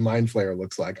what the Mind Flayer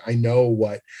looks like. I know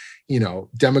what,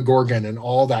 Demogorgon and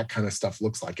all that kind of stuff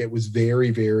looks like. It was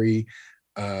very, very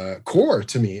core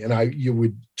to me. And you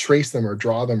would trace them or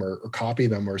draw them or copy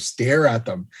them or stare at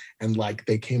them. And like,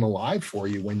 they came alive for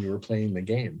you when you were playing the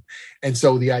game. And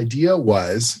so the idea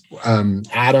was,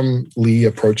 Adam Lee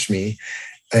approached me,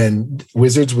 and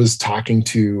Wizards was talking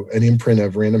to an imprint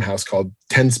of Random House called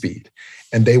 10 Speed,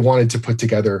 and they wanted to put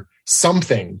together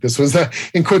something. This was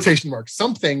in quotation marks,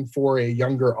 something for a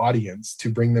younger audience to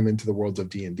bring them into the worlds of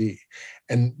D&D.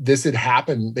 And this had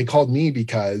happened. They called me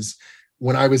because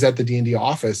when I was at the D&D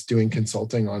office doing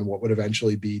consulting on what would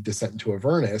eventually be Descent into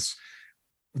Avernus,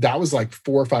 that was like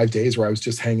 4 or 5 days where I was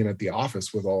just hanging at the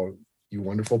office with all you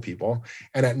wonderful people.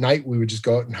 And at night we would just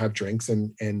go out and have drinks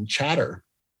and chatter.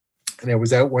 And I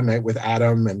was out one night with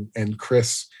Adam and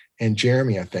Chris and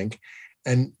Jeremy, I think.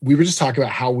 And we were just talking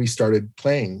about how we started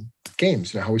playing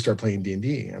games, how we started playing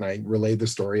D&D. And I relayed the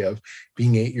story of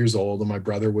being 8 years old and my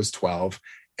brother was 12.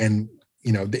 And,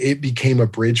 it became a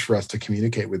bridge for us to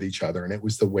communicate with each other. And it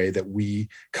was the way that we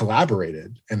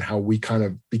collaborated and how we kind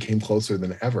of became closer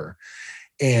than ever.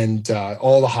 And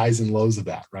all the highs and lows of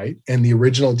that, right? And the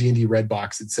original D&D red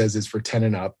box, it says, is for 10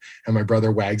 and up. And my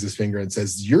brother wags his finger and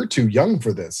says, you're too young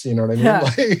for this. You know what I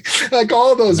mean? Yeah. Like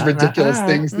all those ridiculous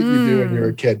things that you do when you're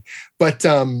a kid. But,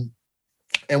 and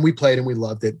we played and we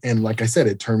loved it. And like I said,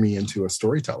 it turned me into a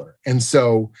storyteller. And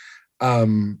so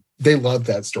they loved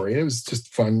that story. And it was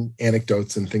just fun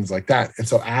anecdotes and things like that. And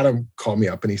so Adam called me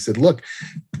up and he said, look,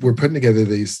 we're putting together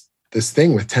this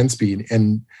thing with 10 Speed.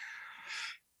 And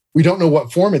we don't know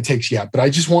what form it takes yet, but I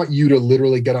just want you to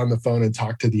literally get on the phone and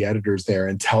talk to the editors there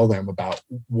and tell them about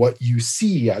what you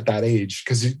see at that age,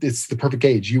 because it's the perfect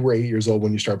age. You were 8 years old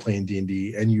when you started playing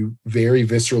D&D, and you very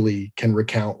viscerally can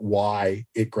recount why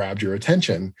it grabbed your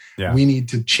attention. Yeah. We need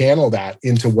to channel that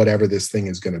into whatever this thing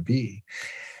is going to be.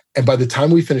 And by the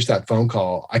time we finished that phone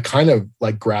call, I kind of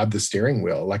like grabbed the steering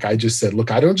wheel. Like I just said, look,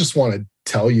 I don't just want to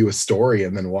tell you a story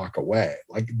and then walk away.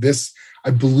 Like this,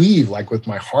 I believe like with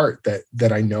my heart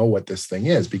that I know what this thing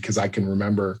is, because I can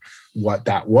remember what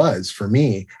that was for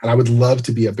me. And I would love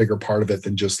to be a bigger part of it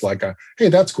than just like hey,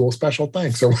 that's cool, special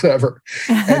thanks or whatever.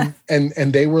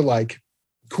 and they were like,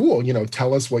 cool,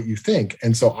 tell us what you think.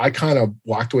 And so I kind of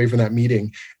walked away from that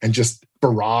meeting and just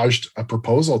barraged a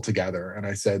proposal together. And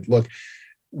I said, look,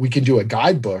 we can do a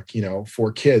guidebook,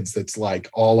 for kids that's like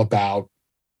all about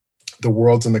the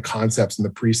worlds and the concepts and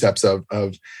the precepts of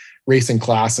race and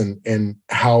class and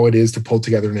how it is to pull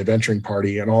together an adventuring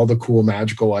party and all the cool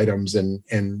magical items and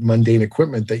mundane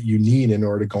equipment that you need in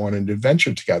order to go on an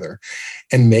adventure together,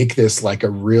 and make this like a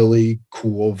really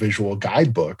cool visual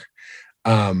guidebook.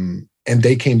 And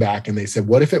they came back and they said,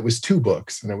 what if it was 2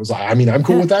 books? And it was like, I'm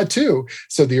cool with that too.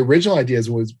 So the original ideas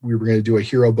was we were going to do a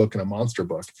hero book and a monster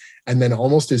book. And then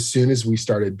almost as soon as we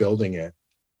started building it,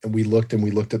 and we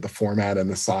looked at the format and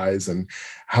the size and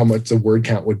how much the word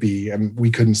count would be, and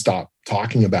we couldn't stop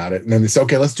talking about it. And then they said,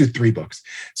 okay, let's do 3 books.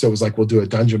 So it was like, we'll do a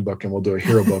dungeon book and we'll do a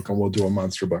hero book and we'll do a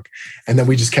monster book. And then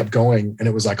we just kept going, and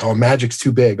it was like, oh, magic's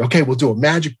too big. Okay, we'll do a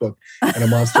magic book and a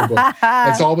monster book.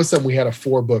 And so all of a sudden we had a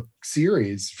 4-book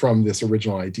series from this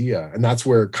original idea. And that's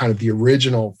where kind of the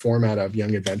original format of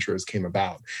Young Adventurers came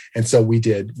about. And so we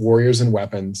did Warriors and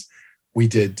Weapons, we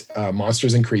did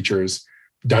Monsters and Creatures,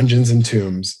 Dungeons and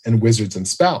Tombs, and Wizards and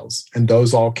Spells. And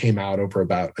those all came out over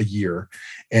about a year.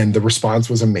 And the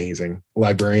response was amazing.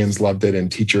 Librarians loved it,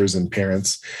 and teachers and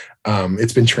parents.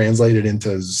 It's been translated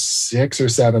into 6 or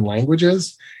 7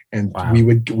 languages. And wow.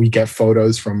 we get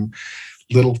photos from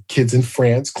little kids in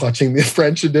France clutching the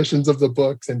French editions of the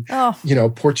books, and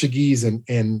Portuguese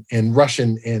and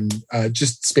Russian and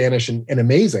just Spanish and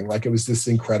amazing. Like it was this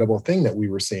incredible thing that we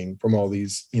were seeing from all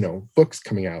these, books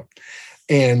coming out.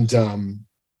 And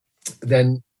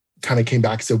then kind of came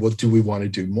back and said, well, do we want to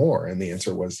do more? And the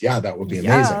answer was, yeah, that would be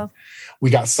amazing. Yeah.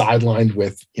 We got sidelined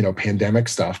with, pandemic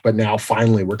stuff, but now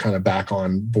finally we're kind of back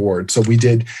on board. So we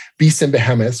did Beasts and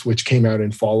Behemoths, which came out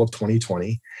in fall of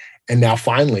 2020. And now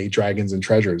finally Dragons and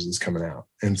Treasures is coming out.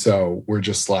 And so we're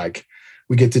just like,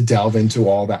 we get to delve into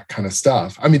all that kind of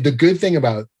stuff. I mean, the good thing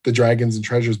about the Dragons and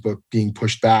Treasures book being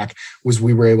pushed back was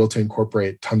we were able to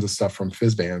incorporate tons of stuff from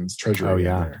Fizban's Treasury in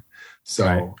there.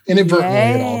 So inadvertently,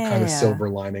 it all kind of silver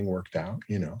lining worked out,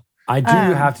 I do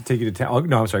have to take you to town. Oh,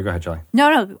 no, I'm sorry. Go ahead, Julie.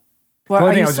 No. Well, the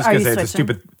only thing I was just going to say, it's a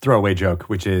stupid throwaway joke,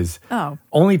 which is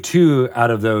only 2 out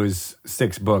of those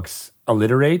 6 books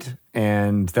alliterate,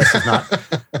 and this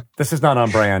is not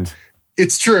on brand.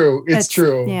 It's true. It's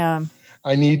true. Yeah.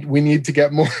 We need to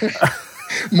get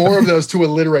more of those to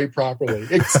alliterate properly.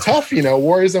 It's tough,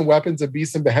 Warriors and Weapons and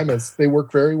Beasts and Behemoths, they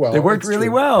work very well. They work really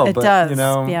well. It does.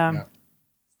 Yeah.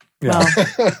 Well,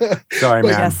 sorry,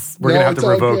 man. Yes. We're going to have to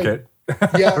revoke it.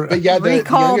 The Young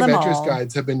Adventures all.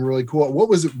 guides have been really cool. What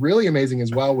was really amazing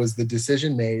as well was the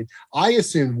decision made. I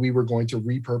assumed we were going to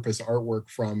repurpose artwork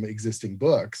from existing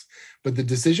books, but the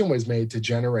decision was made to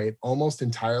generate almost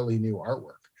entirely new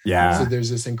artwork. Yeah. So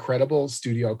there's this incredible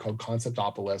studio called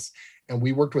Conceptopolis, and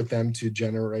we worked with them to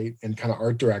generate and kind of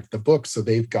art direct the book. So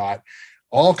they've got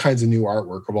all kinds of new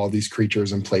artwork of all these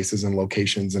creatures and places and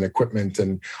locations and equipment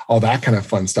and all that kind of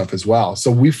fun stuff as well.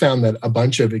 So we found that a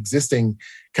bunch of existing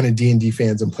kind of D&D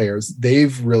fans and players,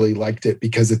 they've really liked it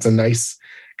because it's a nice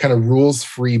kind of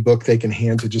rules-free book they can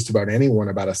hand to just about anyone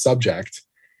about a subject.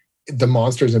 The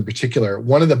monsters in particular,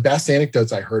 one of the best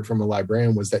anecdotes I heard from a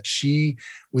librarian was that she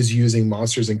was using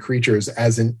Monsters and Creatures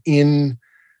as an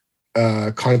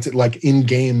content, like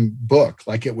in-game book,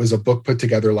 like it was a book put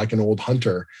together like an old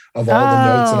hunter of all the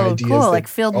notes and ideas, cool, like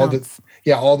field notes.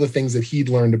 All the things that he'd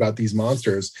learned about these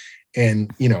monsters,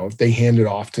 and they handed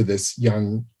off to this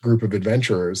young group of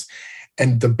adventurers.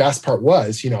 And the best part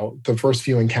was, the first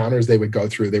few encounters they would go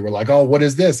through, they were like, oh, what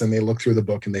is this? And they look through the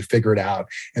book and they figure it out,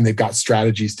 and they've got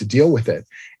strategies to deal with it.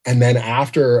 And then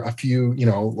after a few,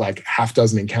 like half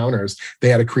dozen encounters, they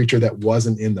had a creature that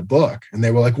wasn't in the book. And they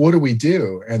were like, what do we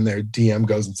do? And their DM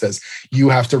goes and says, you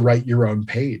have to write your own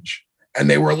page. And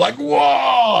they were like,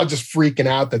 whoa, just freaking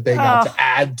out that they got to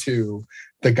add to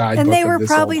the guidebook. And they were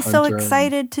probably so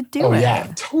excited to do it. Oh,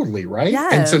 yeah, totally, right?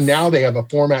 Yes. And so now they have a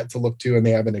format to look to, and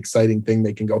they have an exciting thing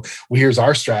they can go, well, here's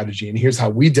our strategy, and here's how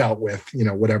we dealt with,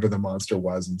 whatever the monster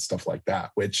was and stuff like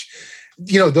that, which,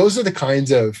 those are the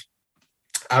kinds of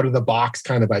out of the box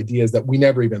kind of ideas that we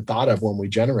never even thought of when we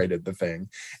generated the thing.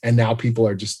 And now people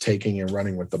are just taking and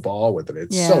running with the ball with it.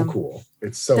 It's so cool.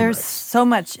 It's so There's nice. so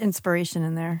much inspiration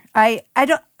in there. I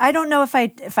don't know if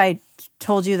I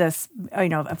told you this,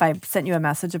 if I sent you a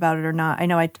message about it or not. I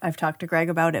know I've talked to Greg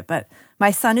about it, but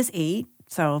my son is 8.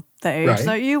 So the age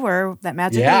that you were, that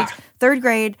magic age, 3rd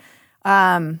grade.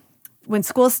 When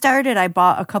school started, I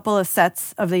bought a couple of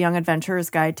sets of the Young Adventurers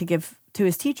Guide to give to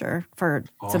his teacher to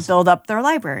build up their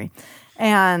library.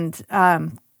 And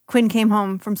Quinn came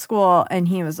home from school and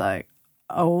he was like,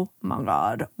 "Oh my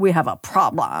God, we have a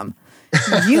problem.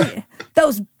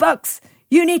 Those books,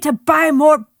 you need to buy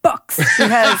more books,"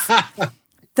 because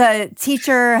the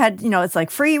teacher had, it's like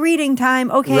free reading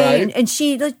time. Okay. Right. And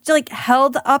she like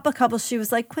held up a couple. She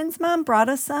was like, "Quinn's mom brought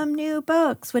us some new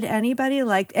books. Would anybody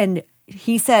like?" And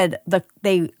he said the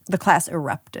class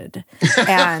erupted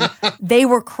and they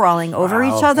were crawling over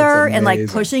each other and like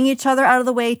pushing each other out of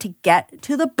the way to get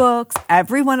to the books.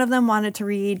 Every one of them wanted to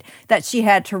read, that she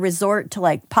had to resort to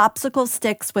like popsicle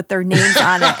sticks with their names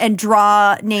on it and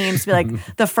draw names. Be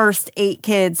like, the first 8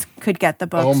 kids could get the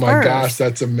books. Oh my first. gosh,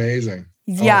 that's amazing.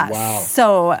 Yes. Oh, wow.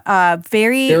 So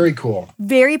very cool.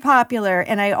 Very popular.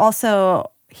 And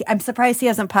I'm surprised he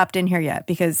hasn't popped in here yet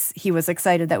because he was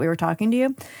excited that we were talking to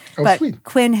you. Oh, but sweet.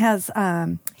 Quinn has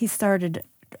he started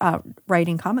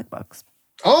writing comic books.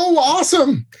 Oh,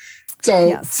 awesome.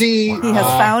 So see, he has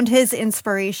found his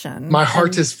inspiration. My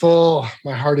heart is full.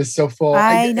 My heart is so full.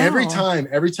 I know.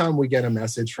 Every time we get a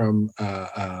message from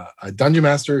a dungeon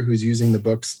master who's using the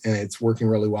books and it's working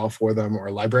really well for them, or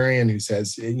a librarian who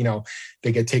says,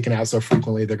 they get taken out so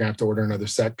frequently they're gonna have to order another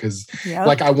set because,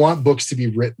 like, I want books to be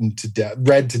read to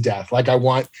death. Like, I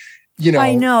want.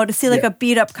 I know, to see like a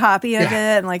beat up copy of it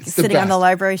and like sitting on the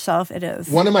library shelf. It is.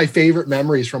 One of my favorite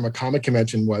memories from a comic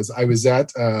convention was I was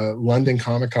at London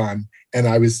Comic Con and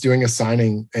I was doing a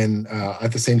signing and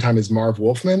at the same time as Marv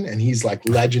Wolfman, and he's like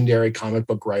legendary comic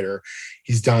book writer.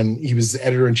 He was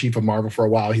editor-in-chief of Marvel for a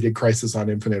while. He did Crisis on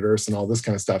Infinite Earths and all this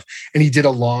kind of stuff. And he did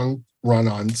a long run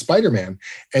on Spider-Man.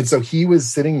 And so he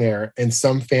was sitting there and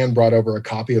some fan brought over a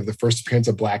copy of the first appearance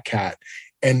of Black Cat.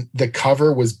 And the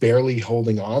cover was barely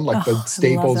holding on, like the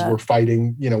staples were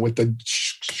fighting, with the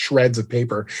shreds of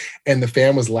paper. And the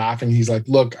fan was laughing. He's like,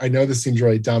 "Look, I know this seems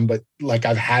really dumb, but like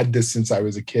I've had this since I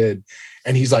was a kid."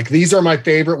 And he's like, "These are my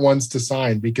favorite ones to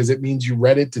sign because it means you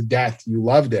read it to death. You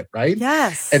loved it, right?"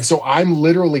 Yes. And so I'm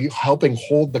literally helping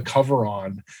hold the cover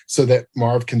on so that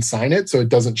Marv can sign it so it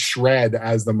doesn't shred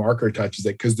as the marker touches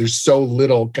it because there's so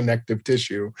little connective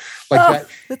tissue. Like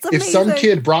that's if some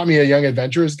kid brought me a Young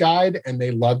Adventurers Guide and they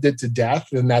loved it to death,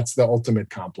 then that's the ultimate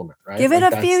compliment, right? Give it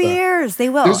a few years. They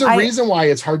will. There's a reason why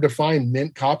it's hard to find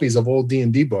mint copies of old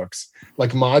D&D books,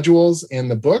 like modules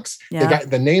and the books. Yeah. They got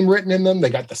the name written in them. They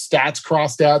got the stats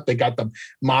crossed out. They got the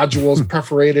modules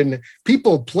perforated. And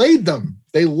people played them.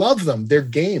 They love them. They're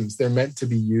games. They're meant to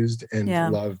be used and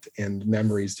loved and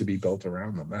memories to be built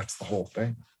around them. That's the whole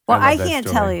thing. Well, I can't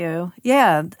tell you.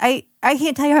 Yeah. I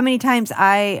can't tell you how many times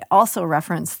I also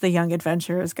reference the Young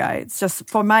Adventurers Guides just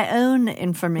for my own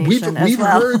information We've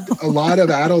heard a lot of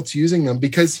adults using them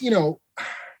because,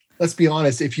 let's be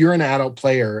honest, if you're an adult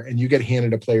player and you get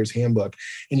handed a player's handbook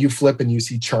and you flip and you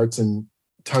see charts and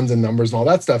tons of numbers and all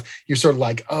that stuff, you're sort of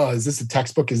like, "Oh, is this a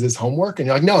textbook? Is this homework?" And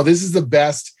you're like, "No, this is the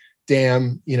best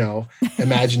damn,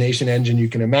 imagination engine you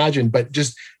can imagine." But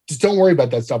just don't worry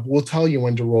about that stuff. We'll tell you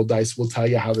when to roll dice. We'll tell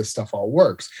you how this stuff all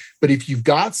works. But if you've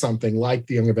got something like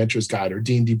the Young Adventurers Guide or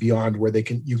D&D Beyond, where you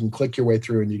can click your way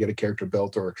through and you get a character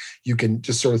built, or you can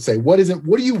just sort of say, what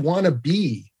do you want to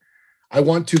be? I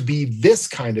want to be this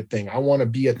kind of thing. I want to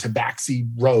be a tabaxi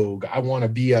rogue. I want to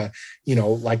be a,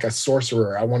 like a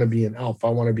sorcerer. I want to be an elf. I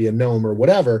want to be a gnome or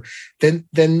whatever. Then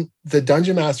the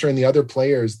dungeon master and the other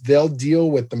players, they'll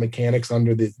deal with the mechanics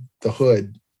under the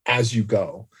hood as you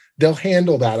go. They'll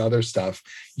handle that other stuff.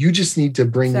 You just need to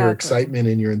bring your excitement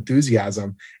and your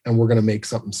enthusiasm, and we're going to make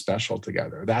something special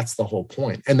together. That's the whole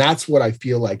point. And that's what I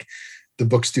feel like the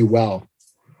books do well.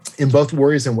 In both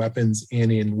Warriors and Weapons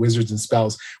and in Wizards and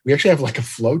Spells, we actually have like a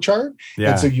flow chart.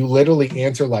 Yeah. And so you literally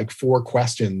answer like 4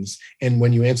 questions. And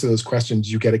when you answer those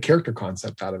questions, you get a character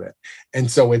concept out of it.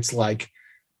 And so it's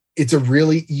a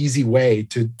really easy way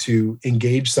to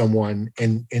engage someone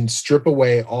and strip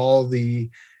away all the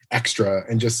extra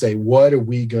and just say, what are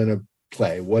we going to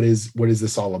play? What is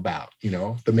this all about?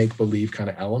 The make-believe kind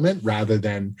of element, rather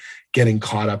than getting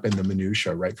caught up in the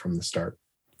minutia right from the start.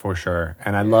 For sure.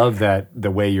 And I love that the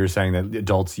way you're saying that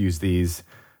adults use these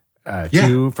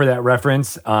too for that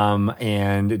reference.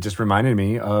 And it just reminded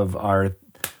me of our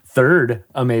third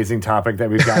amazing topic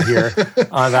that we've got here.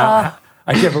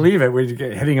 I can't believe it. We're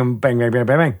hitting them bang, bang, bang,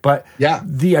 bang, bang. But Yeah.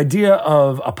 the idea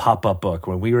of a pop-up book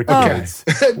when we were kids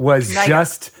was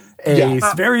just a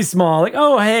very small, like,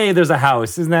 oh, hey, there's a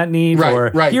house. Isn't that neat? Right,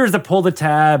 or right. here's the pull the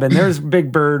tab and there's a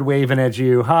big bird waving at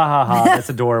you. Ha, ha, ha. That's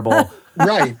adorable.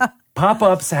 Right.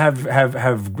 Pop-ups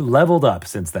have leveled up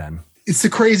since then. It's the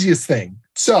craziest thing.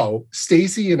 So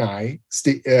Stacy and I,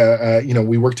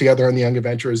 we work together on the Young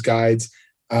Adventurers guides.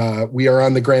 We are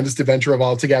on the grandest adventure of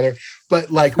all together,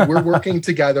 but like we're working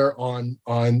together on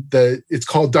it's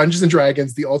called Dungeons and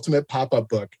Dragons, the ultimate pop-up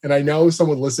book. And I know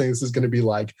someone listening, this is going to be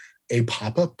like, a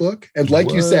pop-up book? And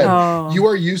like you said, you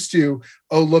are used to,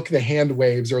 oh, look, the hand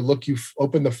waves, or look, you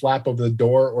open the flap of the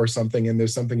door or something, and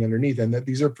there's something underneath. And that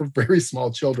these are for very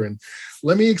small children.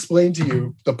 Let me explain to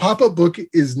you, the pop-up book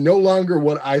is no longer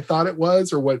what I thought it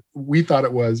was or what we thought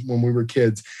it was when we were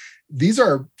kids. These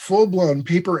are full-blown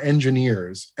paper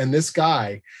engineers. And this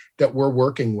guy that we're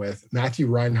working with, Matthew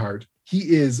Reinhardt,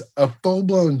 he is a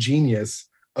full-blown genius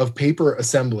of paper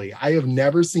assembly. I have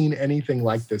never seen anything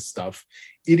like this stuff.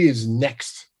 It is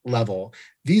next level.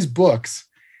 These books,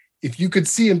 if you could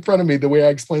see in front of me the way I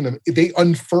explain them, they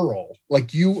unfurl.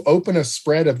 Like you open a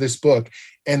spread of this book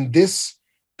and this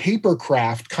paper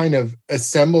craft kind of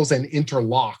assembles and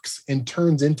interlocks and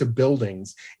turns into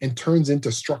buildings and turns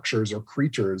into structures or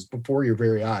creatures before your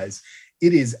very eyes.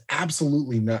 It is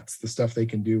absolutely nuts, the stuff they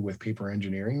can do with paper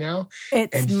engineering now.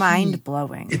 It's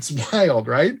mind-blowing. It's wild,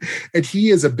 right? And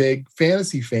he is a big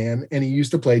fantasy fan, and he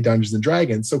used to play Dungeons and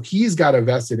Dragons. So he's got a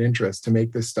vested interest to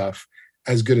make this stuff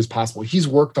as good as possible. He's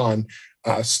worked on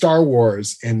Star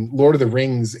Wars and Lord of the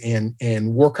Rings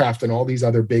and Warcraft and all these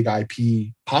other big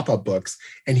IP pop-up books,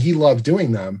 and he loved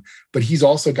doing them. But he's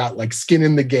also got like skin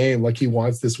in the game. Like he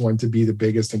wants this one to be the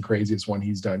biggest and craziest one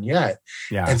he's done yet.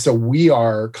 Yeah. And so we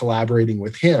are collaborating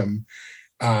with him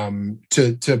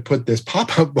to put this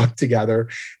pop-up book together.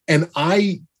 And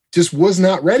I just was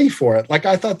not ready for it. Like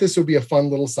I thought this would be a fun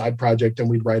little side project and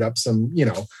we'd write up some,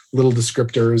 little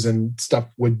descriptors and stuff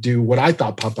would do what I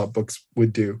thought pop-up books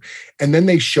would do. And then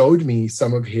they showed me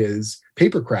some of his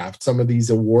papercraft, some of these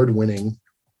award-winning,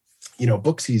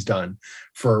 books he's done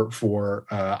for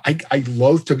I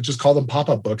loathe to just call them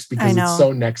pop-up books because it's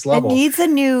so next level. It needs a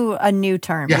new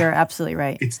term. Yeah. You're absolutely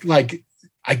right. It's like,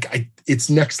 it's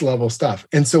next level stuff.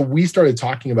 And so we started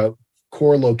talking about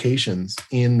core locations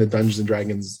in the Dungeons and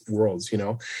Dragons worlds,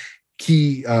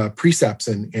 key precepts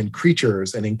and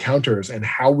creatures and encounters and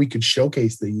how we could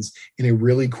showcase these in a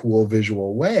really cool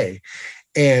visual way.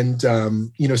 And,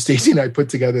 Stacy and I put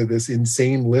together this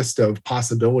insane list of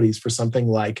possibilities for something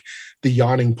like the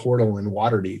Yawning Portal in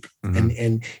Waterdeep. Mm-hmm.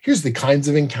 And here's the kinds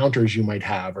of encounters you might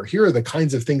have, or here are the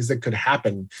kinds of things that could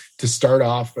happen to start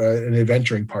off an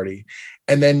adventuring party.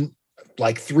 And then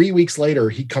like 3 weeks later,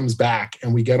 he comes back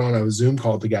and we get on a Zoom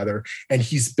call together and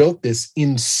he's built this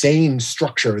insane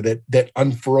structure that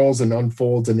unfurls and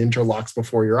unfolds and interlocks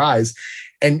before your eyes.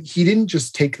 And he didn't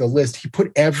just take the list, he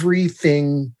put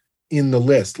everything in the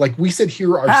list. Like we said,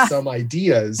 here are some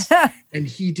ideas. And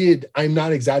he did, I'm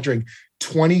not exaggerating,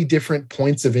 20 different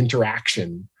points of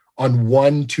interaction on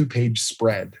one 2-page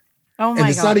spread. Oh my and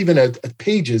it's God. not even a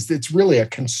pages, it's really a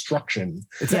construction.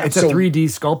 It's a 3D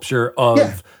sculpture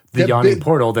of the Yawning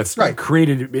Portal that's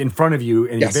created in front of you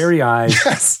in your very eyes.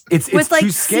 Yes. It's with like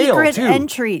to scale secret too.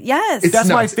 entry. Yes. That's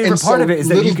my favorite part of it is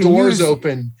that you can doors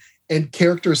open and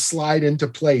characters slide into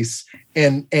place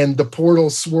and the portal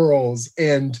swirls,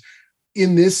 and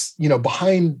in this,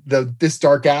 behind this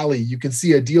dark alley, you can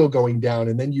see a deal going down,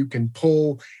 and then you can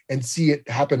pull and see it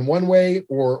happen one way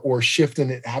or shift and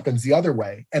it happens the other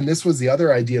way. And this was the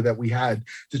other idea that we had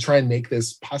to try and make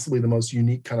this possibly the most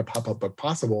unique kind of pop-up book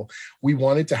possible. We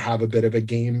wanted to have a bit of a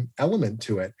game element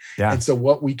to it. Yeah. And so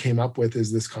what we came up with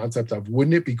is this concept of,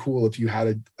 wouldn't it be cool if you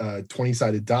had a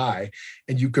 20-sided die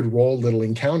and you could roll little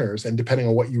encounters, and depending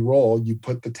on what you roll, you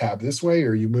put the tab this way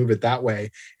or you move it that way,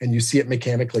 and you see it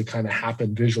mechanically kind of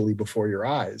happen visually before your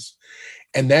eyes.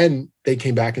 And then they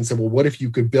came back and said, well, what if you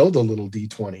could build a little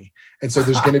D20? And so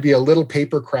there's going to be a little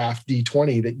papercraft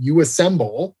D20 that you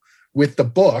assemble with the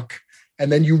book, and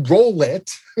then you roll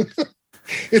it.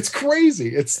 It's crazy.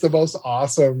 It's the most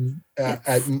awesome.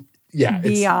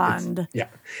 Beyond. Yeah.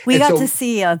 We got to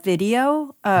see a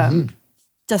video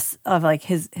just of like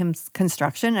his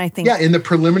construction. I think. Yeah, in the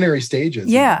preliminary stages.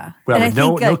 Yeah. Well, and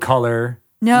no color.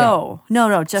 No.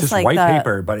 Just like white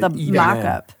paper, but the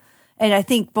mock-up. And I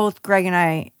think both Greg and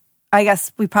I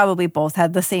guess we probably both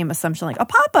had the same assumption, like a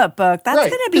pop-up book. That's going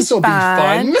to be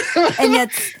fun. And yet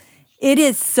it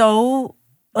is so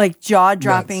like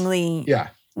jaw-droppingly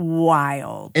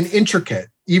wild. And intricate.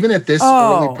 even at this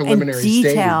early preliminary stage.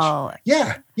 Detail.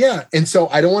 Yeah. And so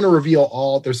I don't want to reveal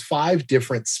all. There's 5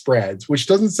 different spreads, which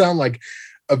doesn't sound like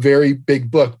a very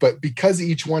big book, but because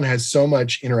each one has so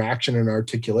much interaction and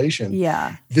articulation,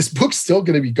 this book's still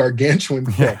going to be gargantuan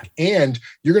thick, and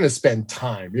you're going to spend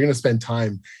time. You're going to spend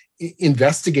time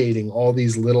investigating all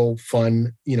these little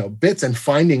fun, bits and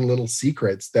finding little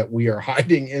secrets that we are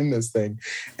hiding in this thing.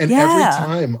 And every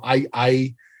time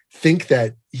I think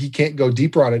that he can't go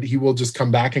deeper on it, he will just come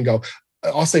back and go,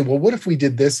 I'll say, well, what if we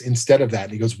did this instead of that?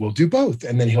 And he goes, we'll do both.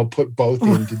 And then he'll put both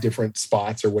into different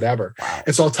spots or whatever. Wow.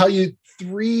 And so I'll tell you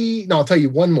I'll tell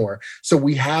you one more. So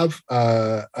we have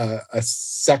a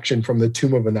section from the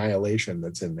Tomb of Annihilation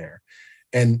that's in there.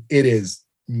 And it is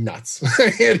nuts.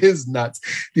 It is nuts.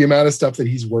 The amount of stuff that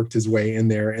he's worked his way in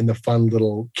there, and the fun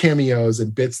little cameos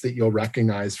and bits that you'll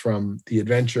recognize from the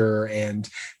adventure, and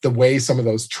the way some of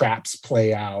those traps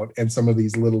play out, and some of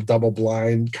these little double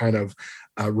blind kind of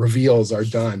reveals are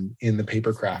done in the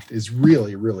papercraft is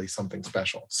really, really something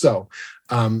special. So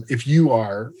if you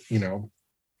are,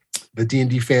 the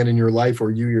D&D fan in your life,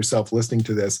 or you yourself listening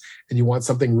to this, and you want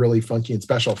something really funky and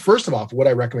special, first of all, what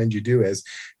I recommend you do is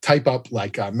type up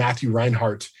like Matthew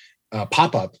Reinhardt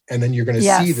pop-up, and then you're going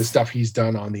to see the stuff he's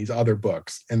done on these other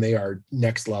books, and they are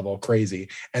next level crazy.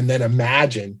 And then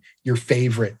imagine your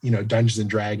favorite, Dungeons and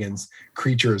Dragons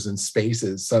creatures and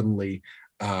spaces suddenly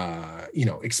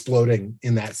exploding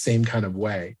in that same kind of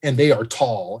way. And they are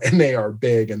tall, and they are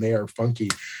big, and they are funky.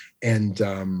 And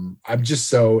I'm just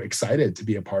so excited to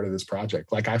be a part of this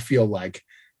project. Like, I feel like,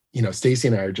 Stacy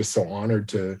and I are just so honored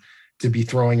to be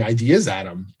throwing ideas at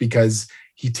him, because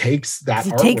he takes that.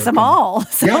 He takes them all.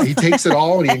 So. Yeah, he takes it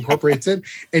all and he incorporates it.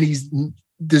 And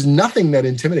there's nothing that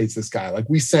intimidates this guy. Like,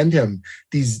 we send him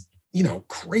these,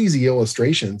 crazy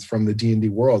illustrations from the D&D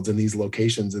worlds and these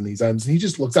locations and these items. And he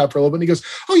just looks out for a little bit and he goes,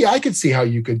 oh yeah, I could see how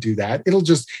you could do that.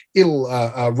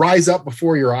 It'll rise up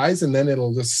before your eyes, and then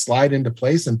it'll just slide into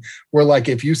place. And we're like,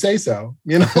 if you say so,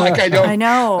 I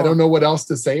don't know what else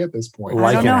to say at this point.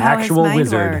 Like an actual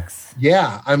wizard. Works.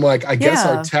 Yeah. I'm like, I guess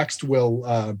our text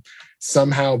will,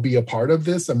 somehow be a part of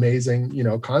this amazing,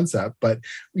 concept. But,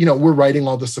 we're writing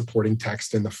all the supporting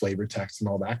text and the flavor text and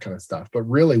all that kind of stuff. But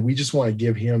really, we just want to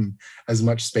give him as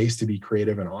much space to be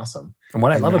creative and awesome. And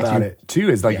what I love about it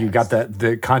too is you've got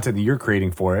the content that you're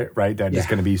creating for it, right? That is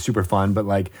going to be super fun.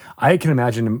 But I can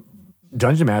imagine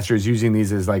Dungeon Masters using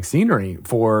these as scenery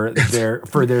for their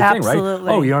thing, right?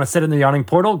 Oh, you want to set in the yawning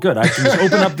portal? Good. I can just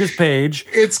open up this page.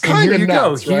 It's kind of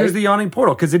nuts, right? Here's the yawning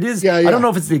portal, because it is. I don't know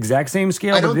if it's the exact same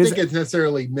scale. I don't think it's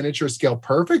necessarily miniature scale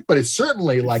perfect, but it's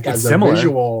certainly as similar. A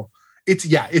visual. It's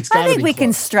got to be. I think we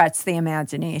can stretch the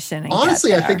imagination. And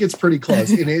honestly, I think it's pretty close.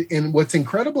 And what's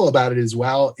incredible about it as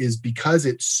well is because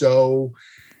it's so,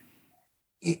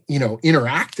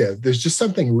 interactive. There's just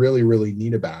something really, really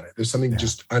neat about it. There's something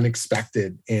just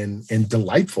unexpected and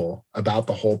delightful about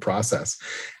the whole process.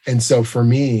 And so for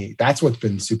me, that's what's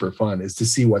been super fun, is to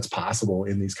see what's possible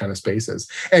in these kind of spaces.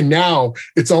 And now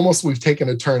it's almost, we've taken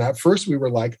a turn. At first we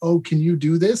were like, oh, can you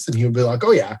do this? And he'll be like,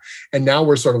 oh yeah. And now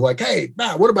we're sort of like, hey,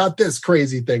 Matt, what about this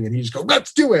crazy thing? And he just go,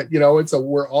 let's do it. And so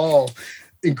we're all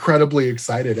incredibly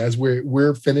excited as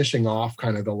we're finishing off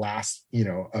kind of the last,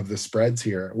 of the spreads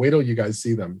here. Wait till you guys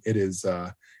see them. It is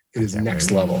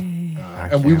next level.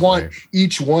 And we want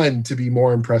each one to be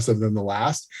more impressive than the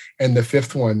last. And the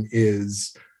 5th one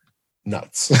is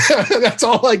nuts. That's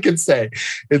all I can say.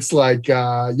 It's like,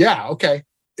 okay.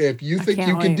 If you think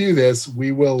you can do this,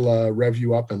 we will rev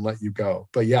you up and let you go.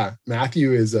 But yeah,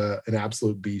 Matthew is an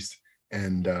absolute beast.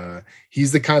 And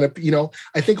he's the kind of,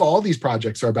 I think all these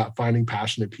projects are about finding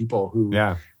passionate people who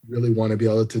really want to be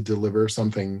able to deliver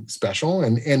something special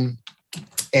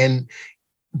and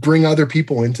bring other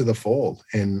people into the fold.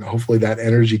 And hopefully that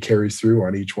energy carries through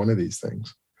on each one of these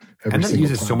things. And that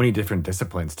uses so many different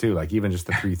disciplines too. Even just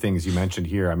the 3 things you mentioned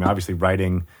here. I mean, obviously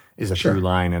writing is a through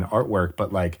line and artwork,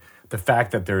 but the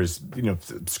fact that there's,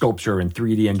 sculpture and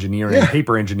 3D engineering,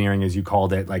 paper engineering, as you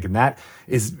called it, and that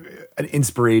is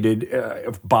inspired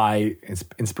by.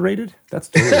 That's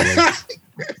totally right.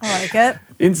 I like it.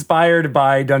 Inspired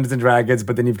by Dungeons and Dragons,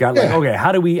 but then you've got okay,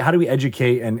 how do we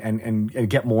educate and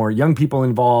get more young people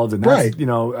involved? And that's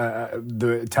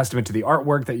the testament to the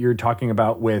artwork that you're talking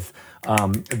about with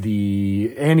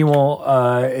the annual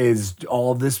is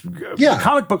all of this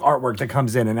comic book artwork that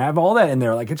comes in, and I have all that in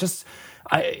there.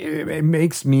 It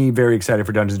makes me very excited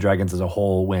for Dungeons & Dragons as a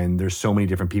whole when there's so many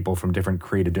different people from different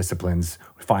creative disciplines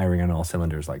firing on all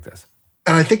cylinders like this.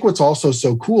 And I think what's also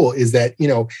so cool is that,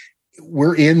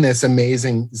 we're in this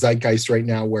amazing zeitgeist right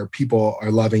now where people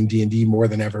are loving D&D more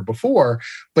than ever before,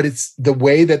 but it's the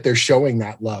way that they're showing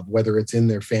that love, whether it's in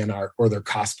their fan art or their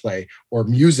cosplay or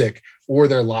music or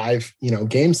their live,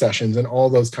 game sessions and all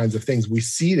those kinds of things. We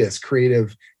see this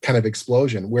creative kind of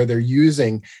explosion where they're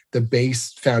using the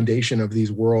base foundation of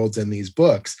these worlds and these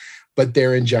books, but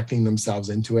they're injecting themselves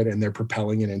into it and they're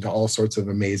propelling it into all sorts of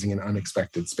amazing and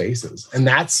unexpected spaces. And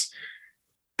that's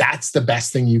the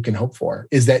best thing you can hope for,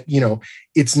 is that,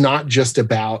 it's not just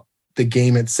about the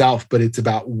game itself, but it's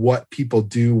about what people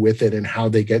do with it and how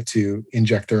they get to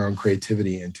inject their own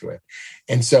creativity into it.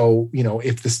 And so,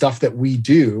 if the stuff that we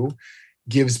do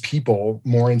gives people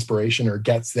more inspiration or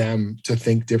gets them to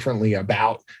think differently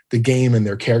about the game and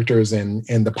their characters and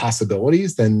the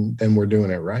possibilities, then we're doing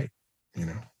it right,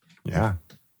 Yeah.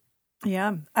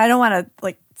 Yeah. I don't want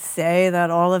to say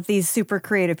that all of these super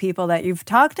creative people that you've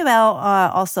talked about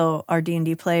also are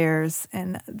D&D players,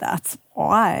 and that's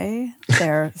why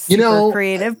they're super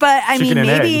creative. But I mean,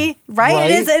 maybe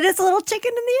right? It is a little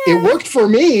chicken in the egg. It worked for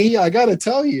me, I gotta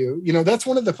tell you. That's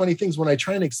one of the funny things when I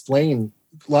try and explain.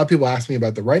 A lot of people ask me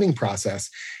about the writing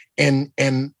process, and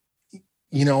I'm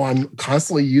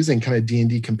constantly using kind of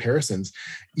D&D comparisons,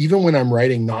 even when I'm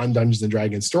writing non-Dungeons and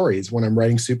Dragons stories, when I'm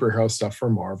writing superhero stuff for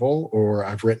Marvel, or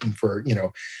I've written for,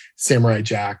 Samurai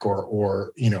Jack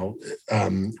or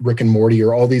Rick and Morty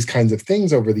or all these kinds of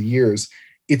things over the years.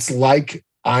 It's like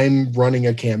I'm running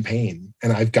a campaign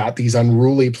and I've got these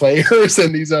unruly players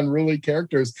and these unruly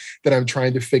characters that I'm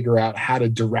trying to figure out how to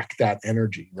direct that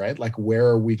energy, right? Like, where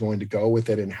are we going to go with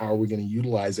it and how are we going to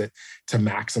utilize it to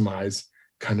maximize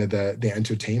kind of the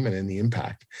entertainment and the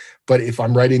impact. But if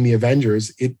I'm writing the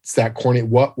Avengers, it's that corny,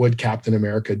 what would Captain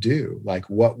America do? Like,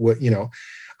 what would,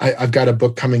 I've got a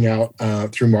book coming out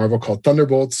through Marvel called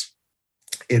Thunderbolts.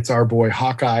 It's our boy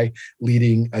Hawkeye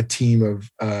leading a team of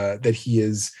that he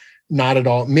is not at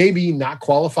all, maybe not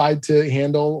qualified to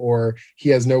handle, or he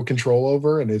has no control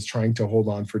over and is trying to hold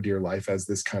on for dear life as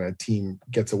this kind of team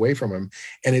gets away from him.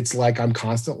 And it's like, I'm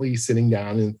constantly sitting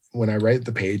down, and when I write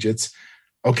the page, it's,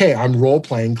 okay, I'm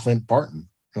role-playing Clint Barton.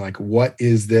 Like, what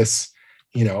is this,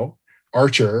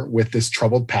 Archer with this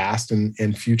troubled past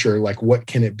and future? Like, what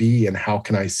can it be and how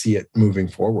can I see it moving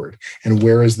forward? And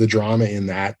where is the drama in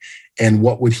that? And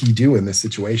what would he do in this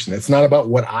situation? It's not about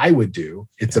what I would do.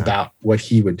 It's about what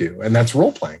he would do. And that's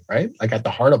role-playing, right? Like, at the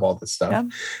heart of all this stuff. Yeah.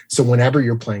 So whenever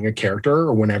you're playing a character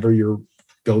or whenever you're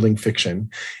building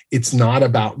fiction, it's not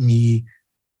about me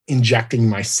injecting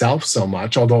myself so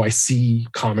much, although I see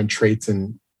common traits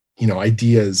and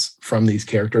ideas from these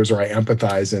characters, or I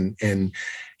empathize and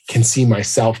can see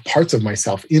parts of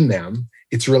myself in them.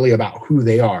 It's really about who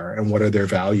they are and what are their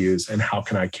values and how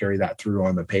can I carry that through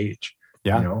on the page,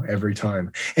 every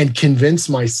time, and convince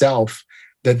myself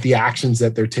that the actions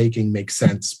that they're taking make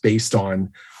sense based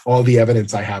on all the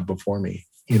evidence I have before me.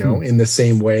 In the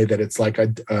same way that it's like a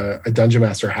dungeon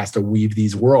master has to weave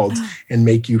these worlds and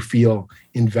make you feel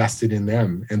invested in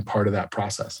them and part of that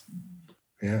process.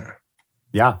 Yeah.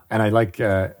 Yeah. And I like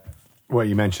what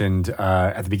you mentioned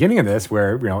at the beginning of this,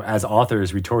 where, as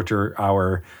authors, we torture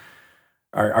our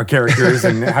characters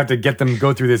and have to get them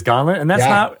go through this gauntlet. And that's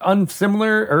not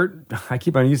unsimilar, or I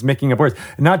keep on making up words,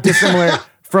 not dissimilar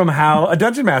from how a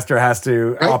dungeon master has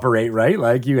to operate, right?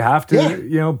 Like, you have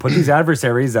to, put these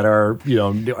adversaries that are,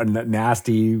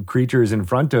 nasty creatures in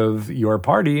front of your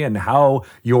party, and how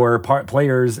your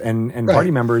players and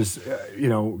party members,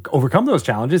 overcome those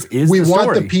challenges is the story. We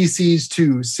want the PCs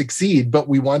to succeed, but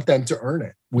we want them to earn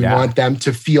it. We want them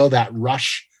to feel that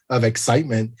rush of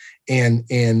excitement and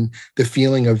the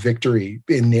feeling of victory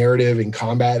in narrative and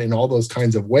combat and all those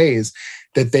kinds of ways,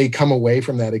 that they come away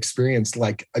from that experience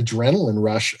like adrenaline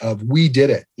rush of, we did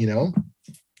it,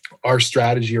 our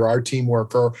strategy or our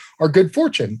teamwork or our good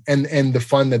fortune, and the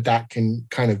fun that can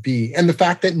kind of be. And the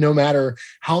fact that no matter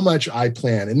how much I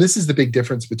plan, and this is the big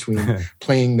difference between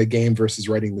playing the game versus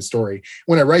writing the story.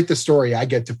 When I write the story, I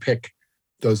get to pick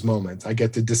those moments. I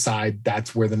get to decide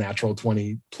that's where the natural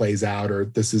 20 plays out, or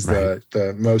this is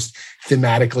the most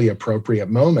thematically appropriate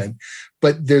moment.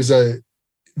 But there's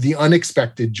the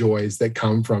unexpected joys that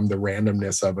come from the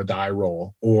randomness of a die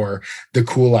roll, or the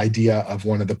cool idea of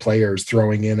one of the players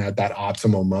throwing in at that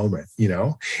optimal moment.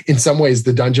 In some ways,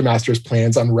 the Dungeon Master's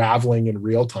plans unraveling in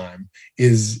real time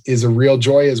is a real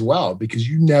joy as well, because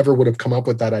you never would have come up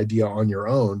with that idea on your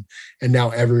own. And now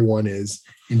everyone is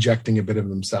injecting a bit of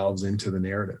themselves into the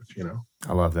narrative,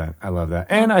 I love that.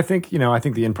 And I think the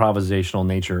improvisational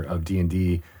nature of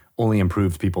D&D only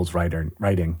improves people's writing.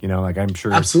 Like, I'm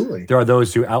sure absolutely there are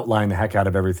those who outline the heck out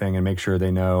of everything and make sure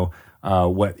they know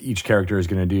what each character is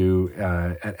going to do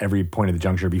at every point of the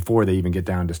juncture before they even get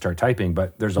down to start typing.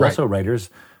 But there's also writers.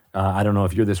 I don't know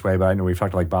if you're this way, but I know we've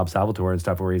talked to like Bob Salvatore and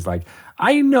stuff where he's like,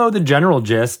 I know the general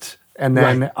gist. And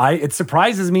then it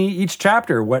surprises me each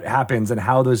chapter what happens and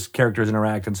how those characters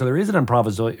interact. And so there is an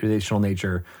improvisational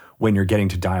nature when you're getting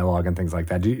to dialogue and things like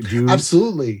that. Do you...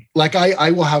 Absolutely. Like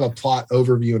I will have a plot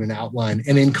overview and an outline.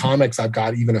 And in comics, I've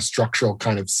got even a structural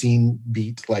kind of scene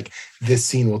beat, like this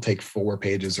scene will take 4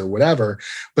 pages or whatever.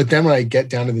 But then when I get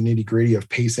down to the nitty gritty of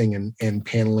pacing and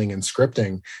paneling and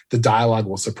scripting, the dialogue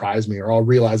will surprise me, or I'll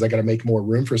realize I got to make more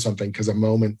room for something because a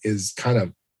moment is kind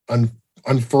of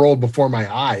unfurled before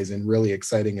my eyes in really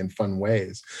exciting and fun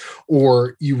ways.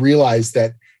 Or you realize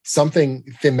that something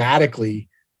thematically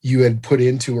you had put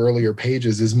into earlier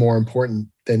pages is more important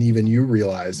than even you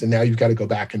realized. And now you've got to go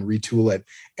back and retool it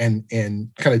and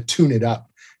kind of tune it up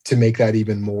to make that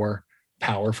even more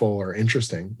powerful or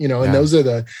interesting, you know. And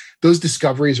those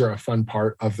discoveries are a fun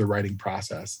part of the writing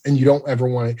process. And you don't ever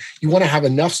you want to have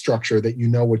enough structure that you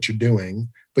know what you're doing,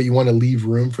 but you want to leave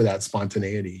room for that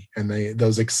spontaneity and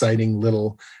those exciting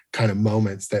little kind of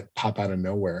moments that pop out of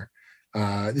nowhere.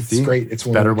 It's great. It's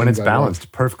better when it's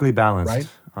balanced, perfectly balanced, right?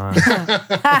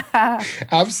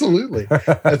 Absolutely.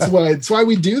 That's why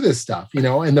we do this stuff, you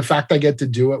know. And the fact I get to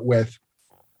do it with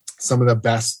some of the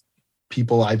best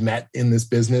people I've met in this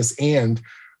business and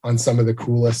on some of the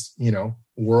coolest, you know,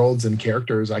 worlds and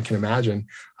characters I can imagine.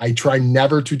 I try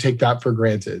never to take that for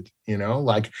granted, you know.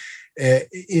 Like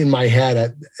in my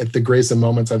head at the greatest of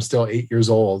moments, I'm still 8 years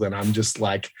old and I'm just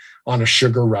like on a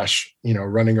sugar rush, you know,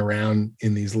 running around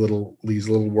in these little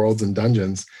worlds and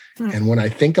dungeons. And when I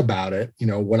think about it, you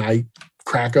know, when I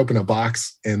crack open a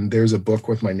box and there's a book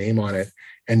with my name on it,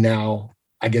 and now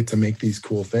I get to make these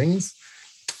cool things,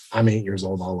 I'm 8 years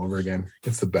old all over again.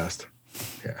 It's the best.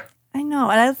 Yeah. I know.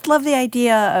 And I love the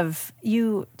idea of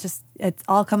it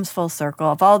all comes full circle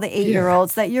of all the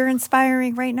 8-year-olds that you're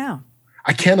inspiring right now.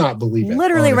 I cannot believe it.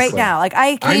 Literally honestly. Right now. Like I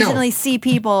occasionally see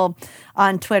people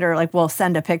on Twitter, like will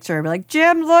send a picture and be like,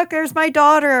 Jim, look, there's my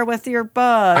daughter with your book.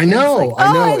 I know.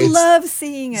 I love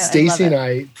seeing it. Stacy and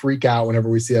I freak out whenever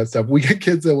we see that stuff. We get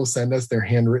kids that will send us their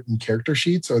handwritten character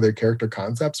sheets or their character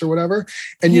concepts or whatever.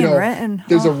 And you know,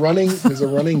 there's a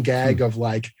running gag of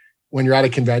like when you're at a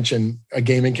convention, a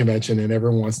gaming convention, and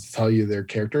everyone wants to tell you their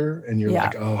character, and you're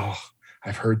like, oh,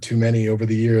 I've heard too many over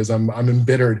the years. I'm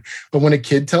embittered. But when a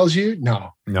kid tells you,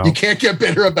 no, you can't get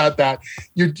bitter about that.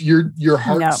 Your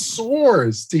heart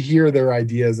soars to hear their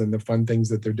ideas and the fun things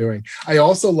that they're doing. I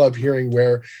also love hearing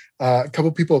where a couple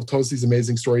of people have told us these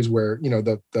amazing stories where, you know,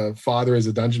 the father is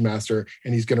a dungeon master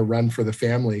and he's going to run for the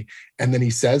family. And then he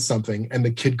says something and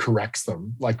the kid corrects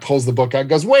them, like pulls the book out and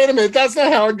goes, wait a minute, that's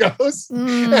not how it goes.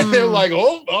 And they're like,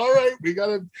 oh, all right,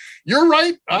 you're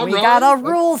right. We got a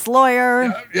rules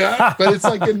lawyer. Yeah. But it's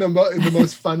like in the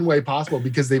most fun way possible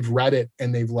because they've read it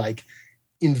and they've like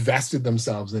invested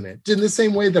themselves in it in the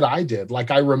same way that I did. Like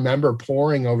I remember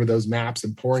poring over those maps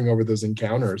and poring over those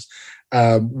encounters.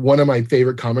 One of my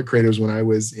favorite comic creators when I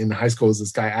was in high school was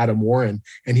this guy, Adam Warren,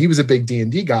 and he was a big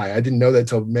D&D guy. I didn't know that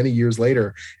till many years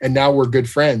later. And now we're good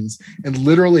friends. And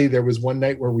literally there was one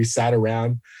night where we sat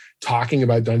around talking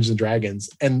about Dungeons and Dragons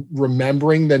and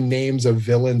remembering the names of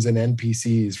villains and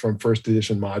NPCs from first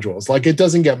edition modules. Like it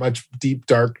doesn't get much deep,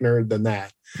 dark nerd than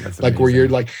that. That's like amazing. Where you're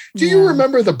like, do you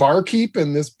remember the barkeep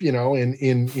and this, you know,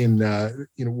 in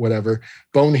whatever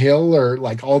Bone Hill or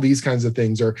like all these kinds of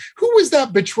things, or who was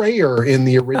that betrayer in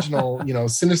the original, you know,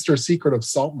 Sinister Secret of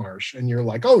Saltmarsh? And you're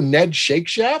like, oh, Ned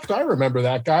Shakeshaft, I remember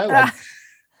that guy. Like,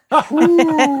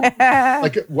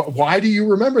 like, why do you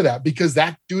remember that? Because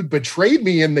that dude betrayed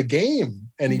me in the game,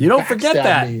 and you don't forget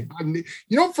that. You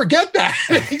don't forget that.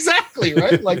 Exactly,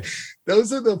 right? Like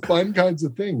those are the fun kinds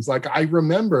of things. Like I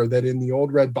remember that in the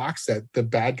old red box set, the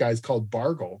bad guy's called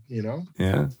Bargle. You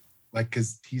know, like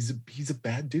because he's a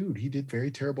bad dude. He did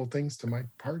very terrible things to my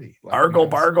party. Like,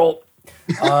 Bargle.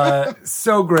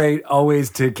 So great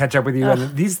always to catch up with you.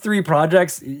 And these 3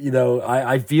 projects, you know,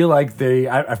 I feel like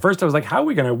at first I was like, how are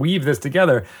we going to weave this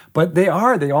together? But they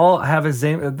all have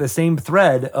the same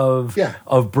thread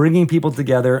of bringing people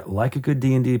together like a good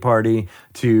D&D party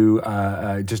to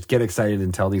just get excited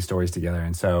and tell these stories together.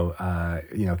 And so,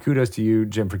 you know, kudos to you,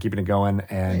 Jim, for keeping it going.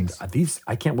 And these,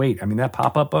 I can't wait. I mean, that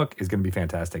pop-up book is going to be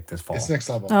fantastic this fall. It's next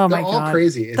level. Oh, They're all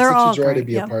crazy. It's such a joy to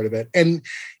be a part of it. And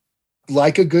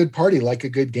like a good party, like a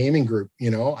good gaming group, you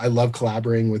know, I love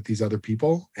collaborating with these other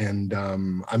people. And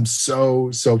I'm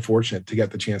so fortunate to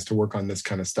get the chance to work on this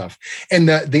kind of stuff. And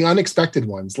the unexpected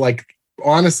ones, like,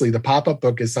 honestly, the pop-up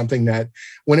book is something that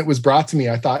when it was brought to me,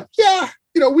 I thought, yeah,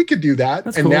 you know, we could do that.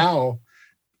 That's cool. Now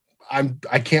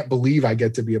I can't believe I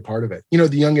get to be a part of it. You know,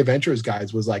 the Young Adventurers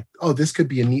guys was like, oh, this could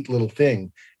be a neat little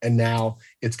thing. And now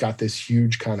it's got this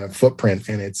huge kind of footprint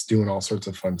and it's doing all sorts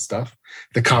of fun stuff.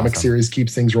 The comic series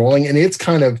keeps things rolling. And it's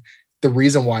kind of the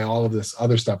reason why all of this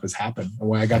other stuff has happened and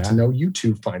why I got to know you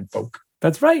two fine folk.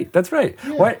 That's right. That's right.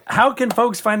 Yeah. How can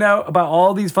folks find out about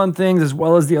all these fun things as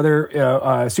well as the other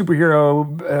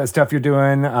superhero stuff you're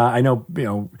doing? I know,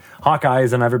 Hawkeye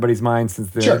is on everybody's mind since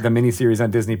the miniseries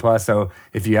on Disney Plus. So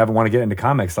if you ever want to get into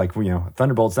comics, like,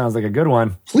 Thunderbolt sounds like a good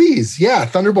one. Please. Yeah.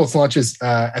 Thunderbolts launches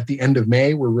at the end of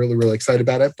May. We're really, really excited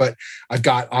about it. But I've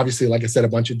got, obviously, like I said, a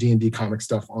bunch of D&D comic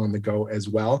stuff on the go as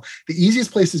well. The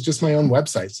easiest place is just my own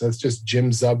website. So it's just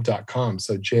jimzub.com.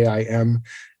 So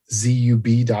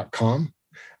JIMZUB.com.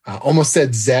 Almost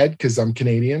said Z because I'm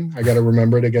Canadian. I got to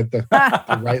remember to get the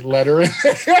right letter in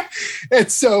there.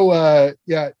 And so,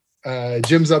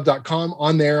 jimzub.com.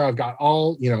 On there, I've got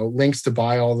all, links to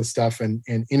buy all the stuff and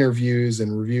interviews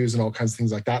and reviews and all kinds of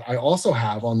things like that. I also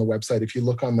have on the website, if you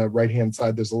look on the right-hand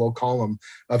side, there's a little column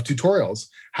of tutorials,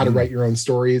 how to write your own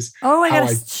stories. Oh, I got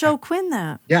to show Quinn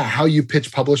that. Yeah, how you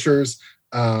pitch publishers,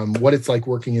 what it's like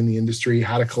working in the industry,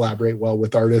 how to collaborate well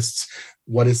with artists,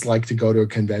 what it's like to go to a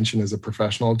convention as a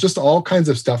professional, just all kinds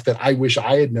of stuff that I wish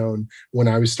I had known when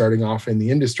I was starting off in the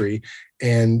industry.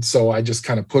 And so I just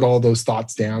kind of put all those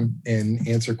thoughts down and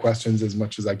answer questions as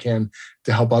much as I can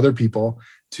to help other people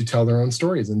to tell their own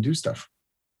stories and do stuff.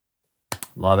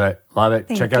 Love it. Love it.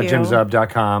 Thank Check out you.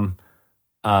 jimzub.com.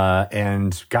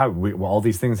 And God, all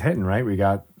these things hitting, right? We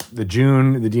got the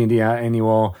June, the D&D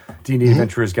annual, D&D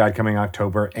Adventurers Guide coming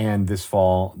October, and this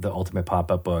fall, the Ultimate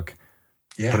Pop-Up Book.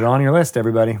 Yeah. Put it on your list,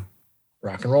 everybody.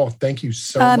 Rock and roll. Thank you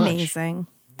so much. Amazing.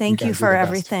 Thank you for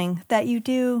everything that you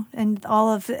do and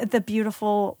all of the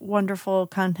beautiful, wonderful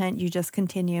content you just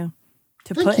continue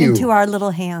to put into our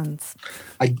little hands.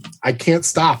 I can't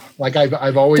stop. Like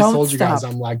I've always told you guys,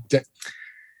 I'm like,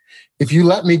 if you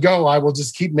let me go, I will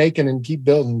just keep making and keep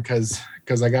building because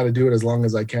I got to do it as long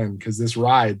as I can because this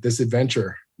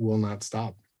adventure will not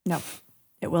stop. No,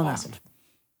 it will not.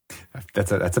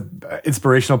 That's a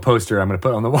inspirational poster I'm going to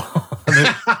put on the wall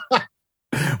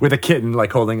with a kitten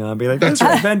like holding on, be like, this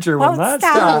adventure will not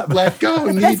stop. Let go.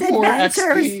 Need more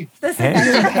XP. This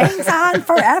adventure hangs on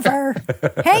forever.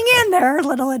 Hang in there,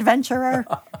 little adventurer.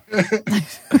 It's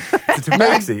a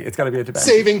tabaxi. It's got to be a tabaxi.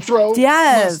 Saving throw.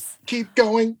 Yes. Must keep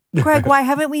going. Greg, why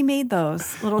haven't we made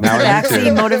those little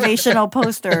tabaxi motivational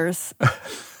posters?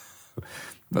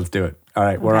 Let's do it. All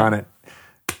right, we're on it.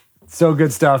 So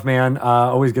good stuff, man.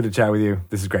 Always good to chat with you.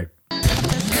 This is great.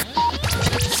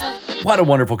 What a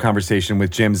wonderful conversation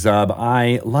with Jim Zub.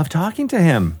 I love talking to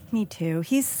him. Me too.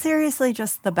 He's seriously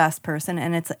just the best person.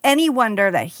 And it's any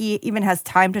wonder that he even has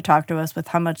time to talk to us with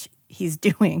how much he's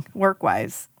doing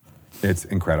work-wise. It's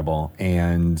incredible.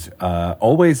 And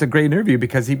always a great interview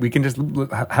because we can just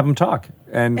have him talk.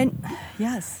 And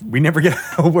yes, we never get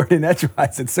a word in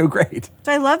edgewise. It's so great.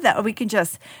 So I love that. We can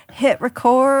just hit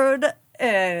record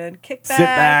and kick back. Sit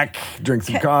back, drink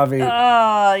some coffee.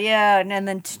 Oh, yeah. And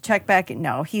then check back.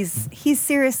 No, he's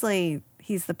seriously,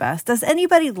 he's the best. Does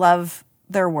anybody love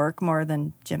their work more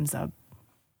than Jim Zub?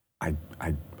 I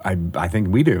think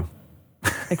we do.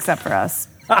 Except for us.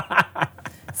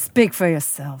 Speak for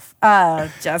yourself.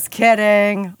 Just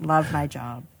kidding. Love my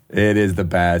job. It is the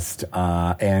best.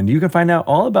 And you can find out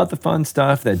all about the fun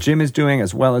stuff that Jim is doing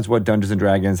as well as what Dungeons &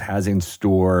 Dragons has in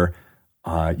store.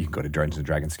 You can go to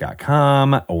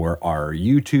DungeonsandDragons.com or our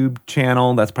YouTube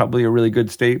channel. That's probably a really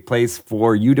good place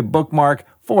for you to bookmark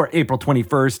for April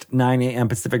 21st, 9 a.m.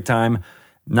 Pacific time.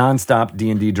 Nonstop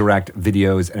D&D Direct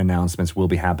videos and announcements will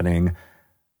be happening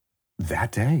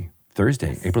that day,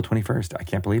 Thursday, April 21st. I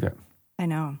can't believe it. I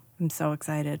know. I'm so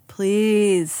excited.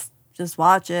 Please just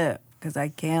watch it because I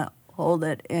can't hold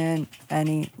it in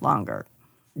any longer.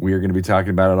 We are going to be talking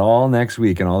about it all next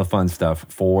week and all the fun stuff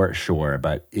for sure.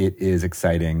 But it is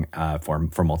exciting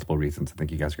for multiple reasons. I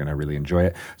think you guys are going to really enjoy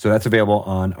it. So that's available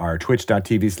on our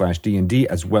twitch.tv/DND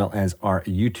as well as our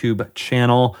YouTube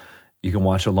channel. You can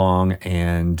watch along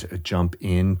and jump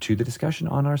into the discussion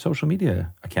on our social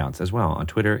media accounts as well. On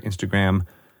Twitter, Instagram,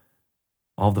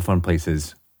 all the fun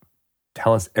places.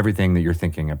 Tell us everything that you're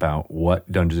thinking about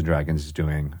what Dungeons & Dragons is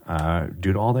doing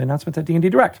due to all the announcements at D&D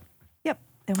Direct.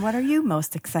 And what are you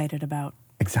most excited about?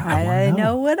 Exactly. I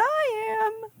know what I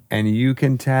am. And you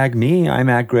can tag me. I'm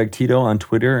at Greg Tito on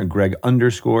Twitter and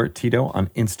Greg_Tito on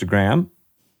Instagram.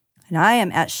 And I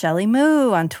am at Shelly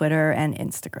Moo on Twitter and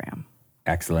Instagram.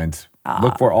 Excellent.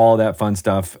 Look for all that fun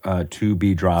stuff to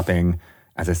be dropping,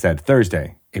 as I said,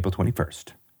 Thursday, April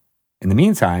 21st. In the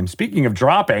meantime, speaking of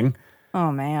dropping.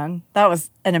 Oh, man. That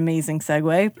was an amazing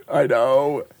segue. I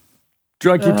know.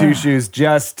 Drunky Two Shoes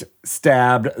just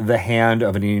stabbed the hand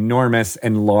of an enormous,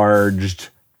 enlarged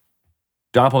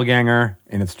doppelganger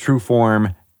in its true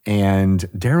form, and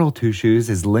Daryl Two Shoes,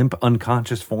 his limp,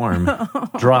 unconscious form,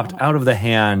 dropped out of the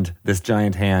hand, this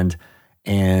giant hand,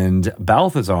 and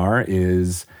Balthazar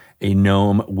is a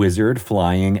gnome wizard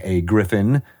flying a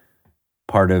griffin,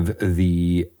 part of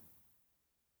the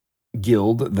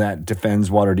guild that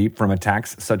defends Waterdeep from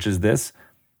attacks such as this.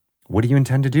 What do you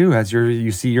intend to do as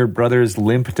you see your brother's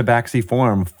limp tabaxi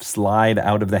form slide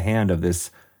out of the hand of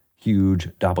this huge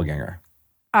doppelganger?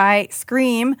 I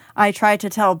scream. I try to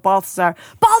tell Balthazar,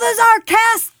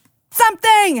 cast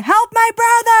something! Help my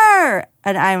brother!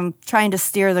 And I'm trying to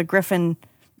steer the griffin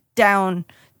down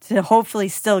to hopefully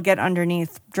still get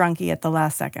underneath Drunky at the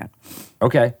last second.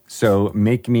 Okay, so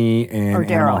make me an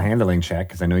animal handling check,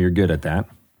 because I know you're good at that.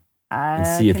 And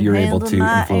see if you're able to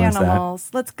influence animals.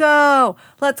 That. Let's go.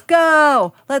 25,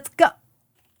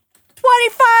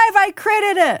 I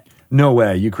critted it. No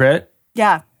way, you crit?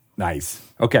 Yeah. Nice.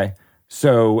 Okay,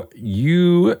 so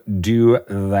you do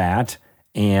that,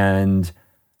 and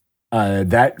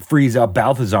that frees up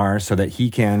Balthazar so that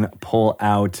he can pull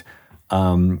out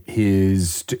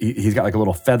he's got like a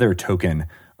little feather token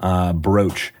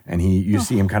brooch, and you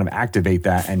see him kind of activate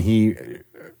that, and he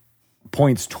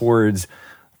points towards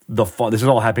the fall. This is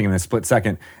all happening in a split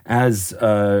second. As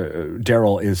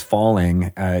Daryl is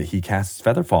falling, he casts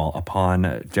Featherfall upon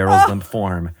Daryl's limp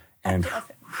form, and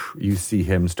you see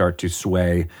him start to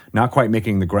sway, not quite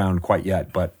making the ground quite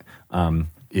yet, but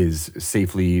is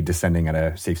safely descending at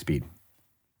a safe speed.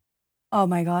 Oh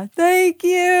my God. Thank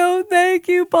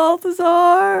you,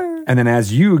 Balthazar. And then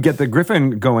as you get the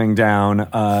griffin going down,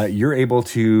 you're able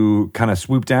to kind of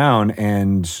swoop down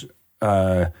and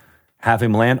have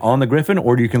him land on the griffin,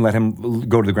 or you can let him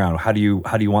go to the ground. How do you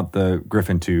want the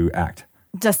griffin to act?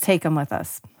 Just take him with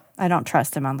us. I don't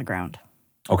trust him on the ground.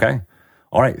 Okay.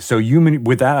 All right. So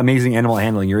with that amazing animal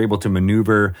handling, you're able to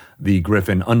maneuver the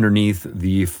griffin underneath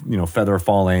the feather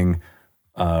falling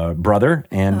brother,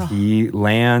 and he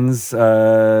lands.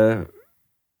 I'm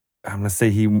gonna say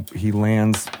he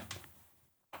lands.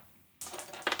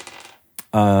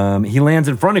 He lands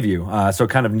in front of you, so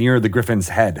kind of near the griffin's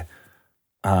head,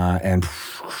 and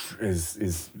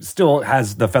is still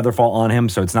has the feather fall on him.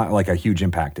 So it's not like a huge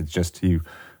impact. It's just he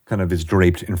kind of is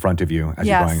draped in front of you as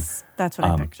you're going. Yes, that's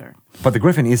what I picture. But the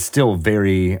griffin is still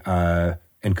very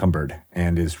encumbered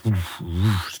and is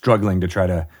struggling to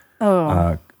try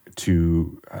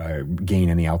to gain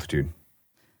any altitude.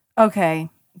 Okay.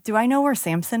 Do I know where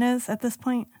Samson is at this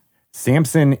point?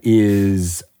 Samson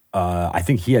is, I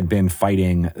think he had been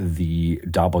fighting the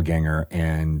doppelganger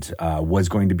and was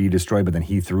going to be destroyed, but then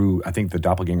I think the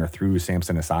doppelganger threw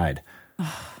Samson aside.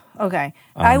 Okay.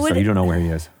 So you don't know where he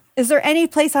is. Is there any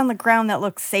place on the ground that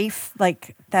looks safe,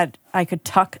 like that I could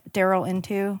tuck Daryl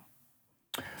into?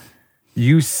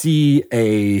 You see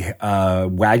a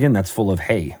wagon that's full of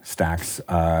hay stacks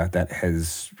that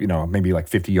has, maybe like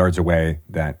 50 yards away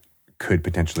that could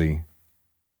potentially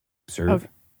serve.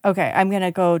 Okay, I'm going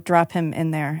to go drop him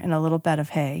in there in a little bed of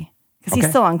hay. Because he's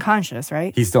still unconscious,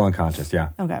 right? He's still unconscious,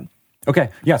 yeah. Okay,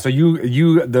 yeah, so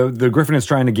the griffin is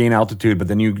trying to gain altitude, but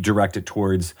then you direct it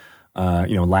towards,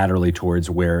 laterally towards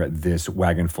where this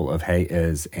wagon full of hay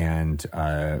is, and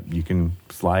you can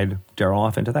slide Daryl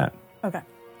off into that. Okay.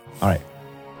 All right.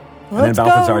 And then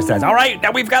Balthazar says, all right,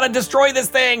 now we've got to destroy this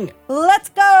thing. Let's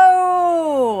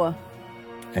go.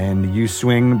 And you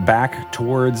swing back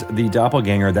towards the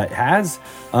doppelganger that has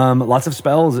lots of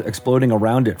spells exploding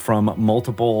around it from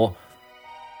multiple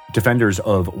defenders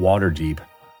of Waterdeep.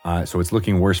 So it's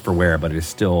looking worse for wear, but it is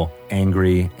still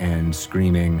angry and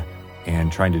screaming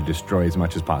and trying to destroy as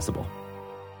much as possible.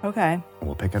 Okay. And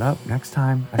we'll pick it up next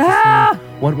time.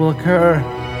 What will occur?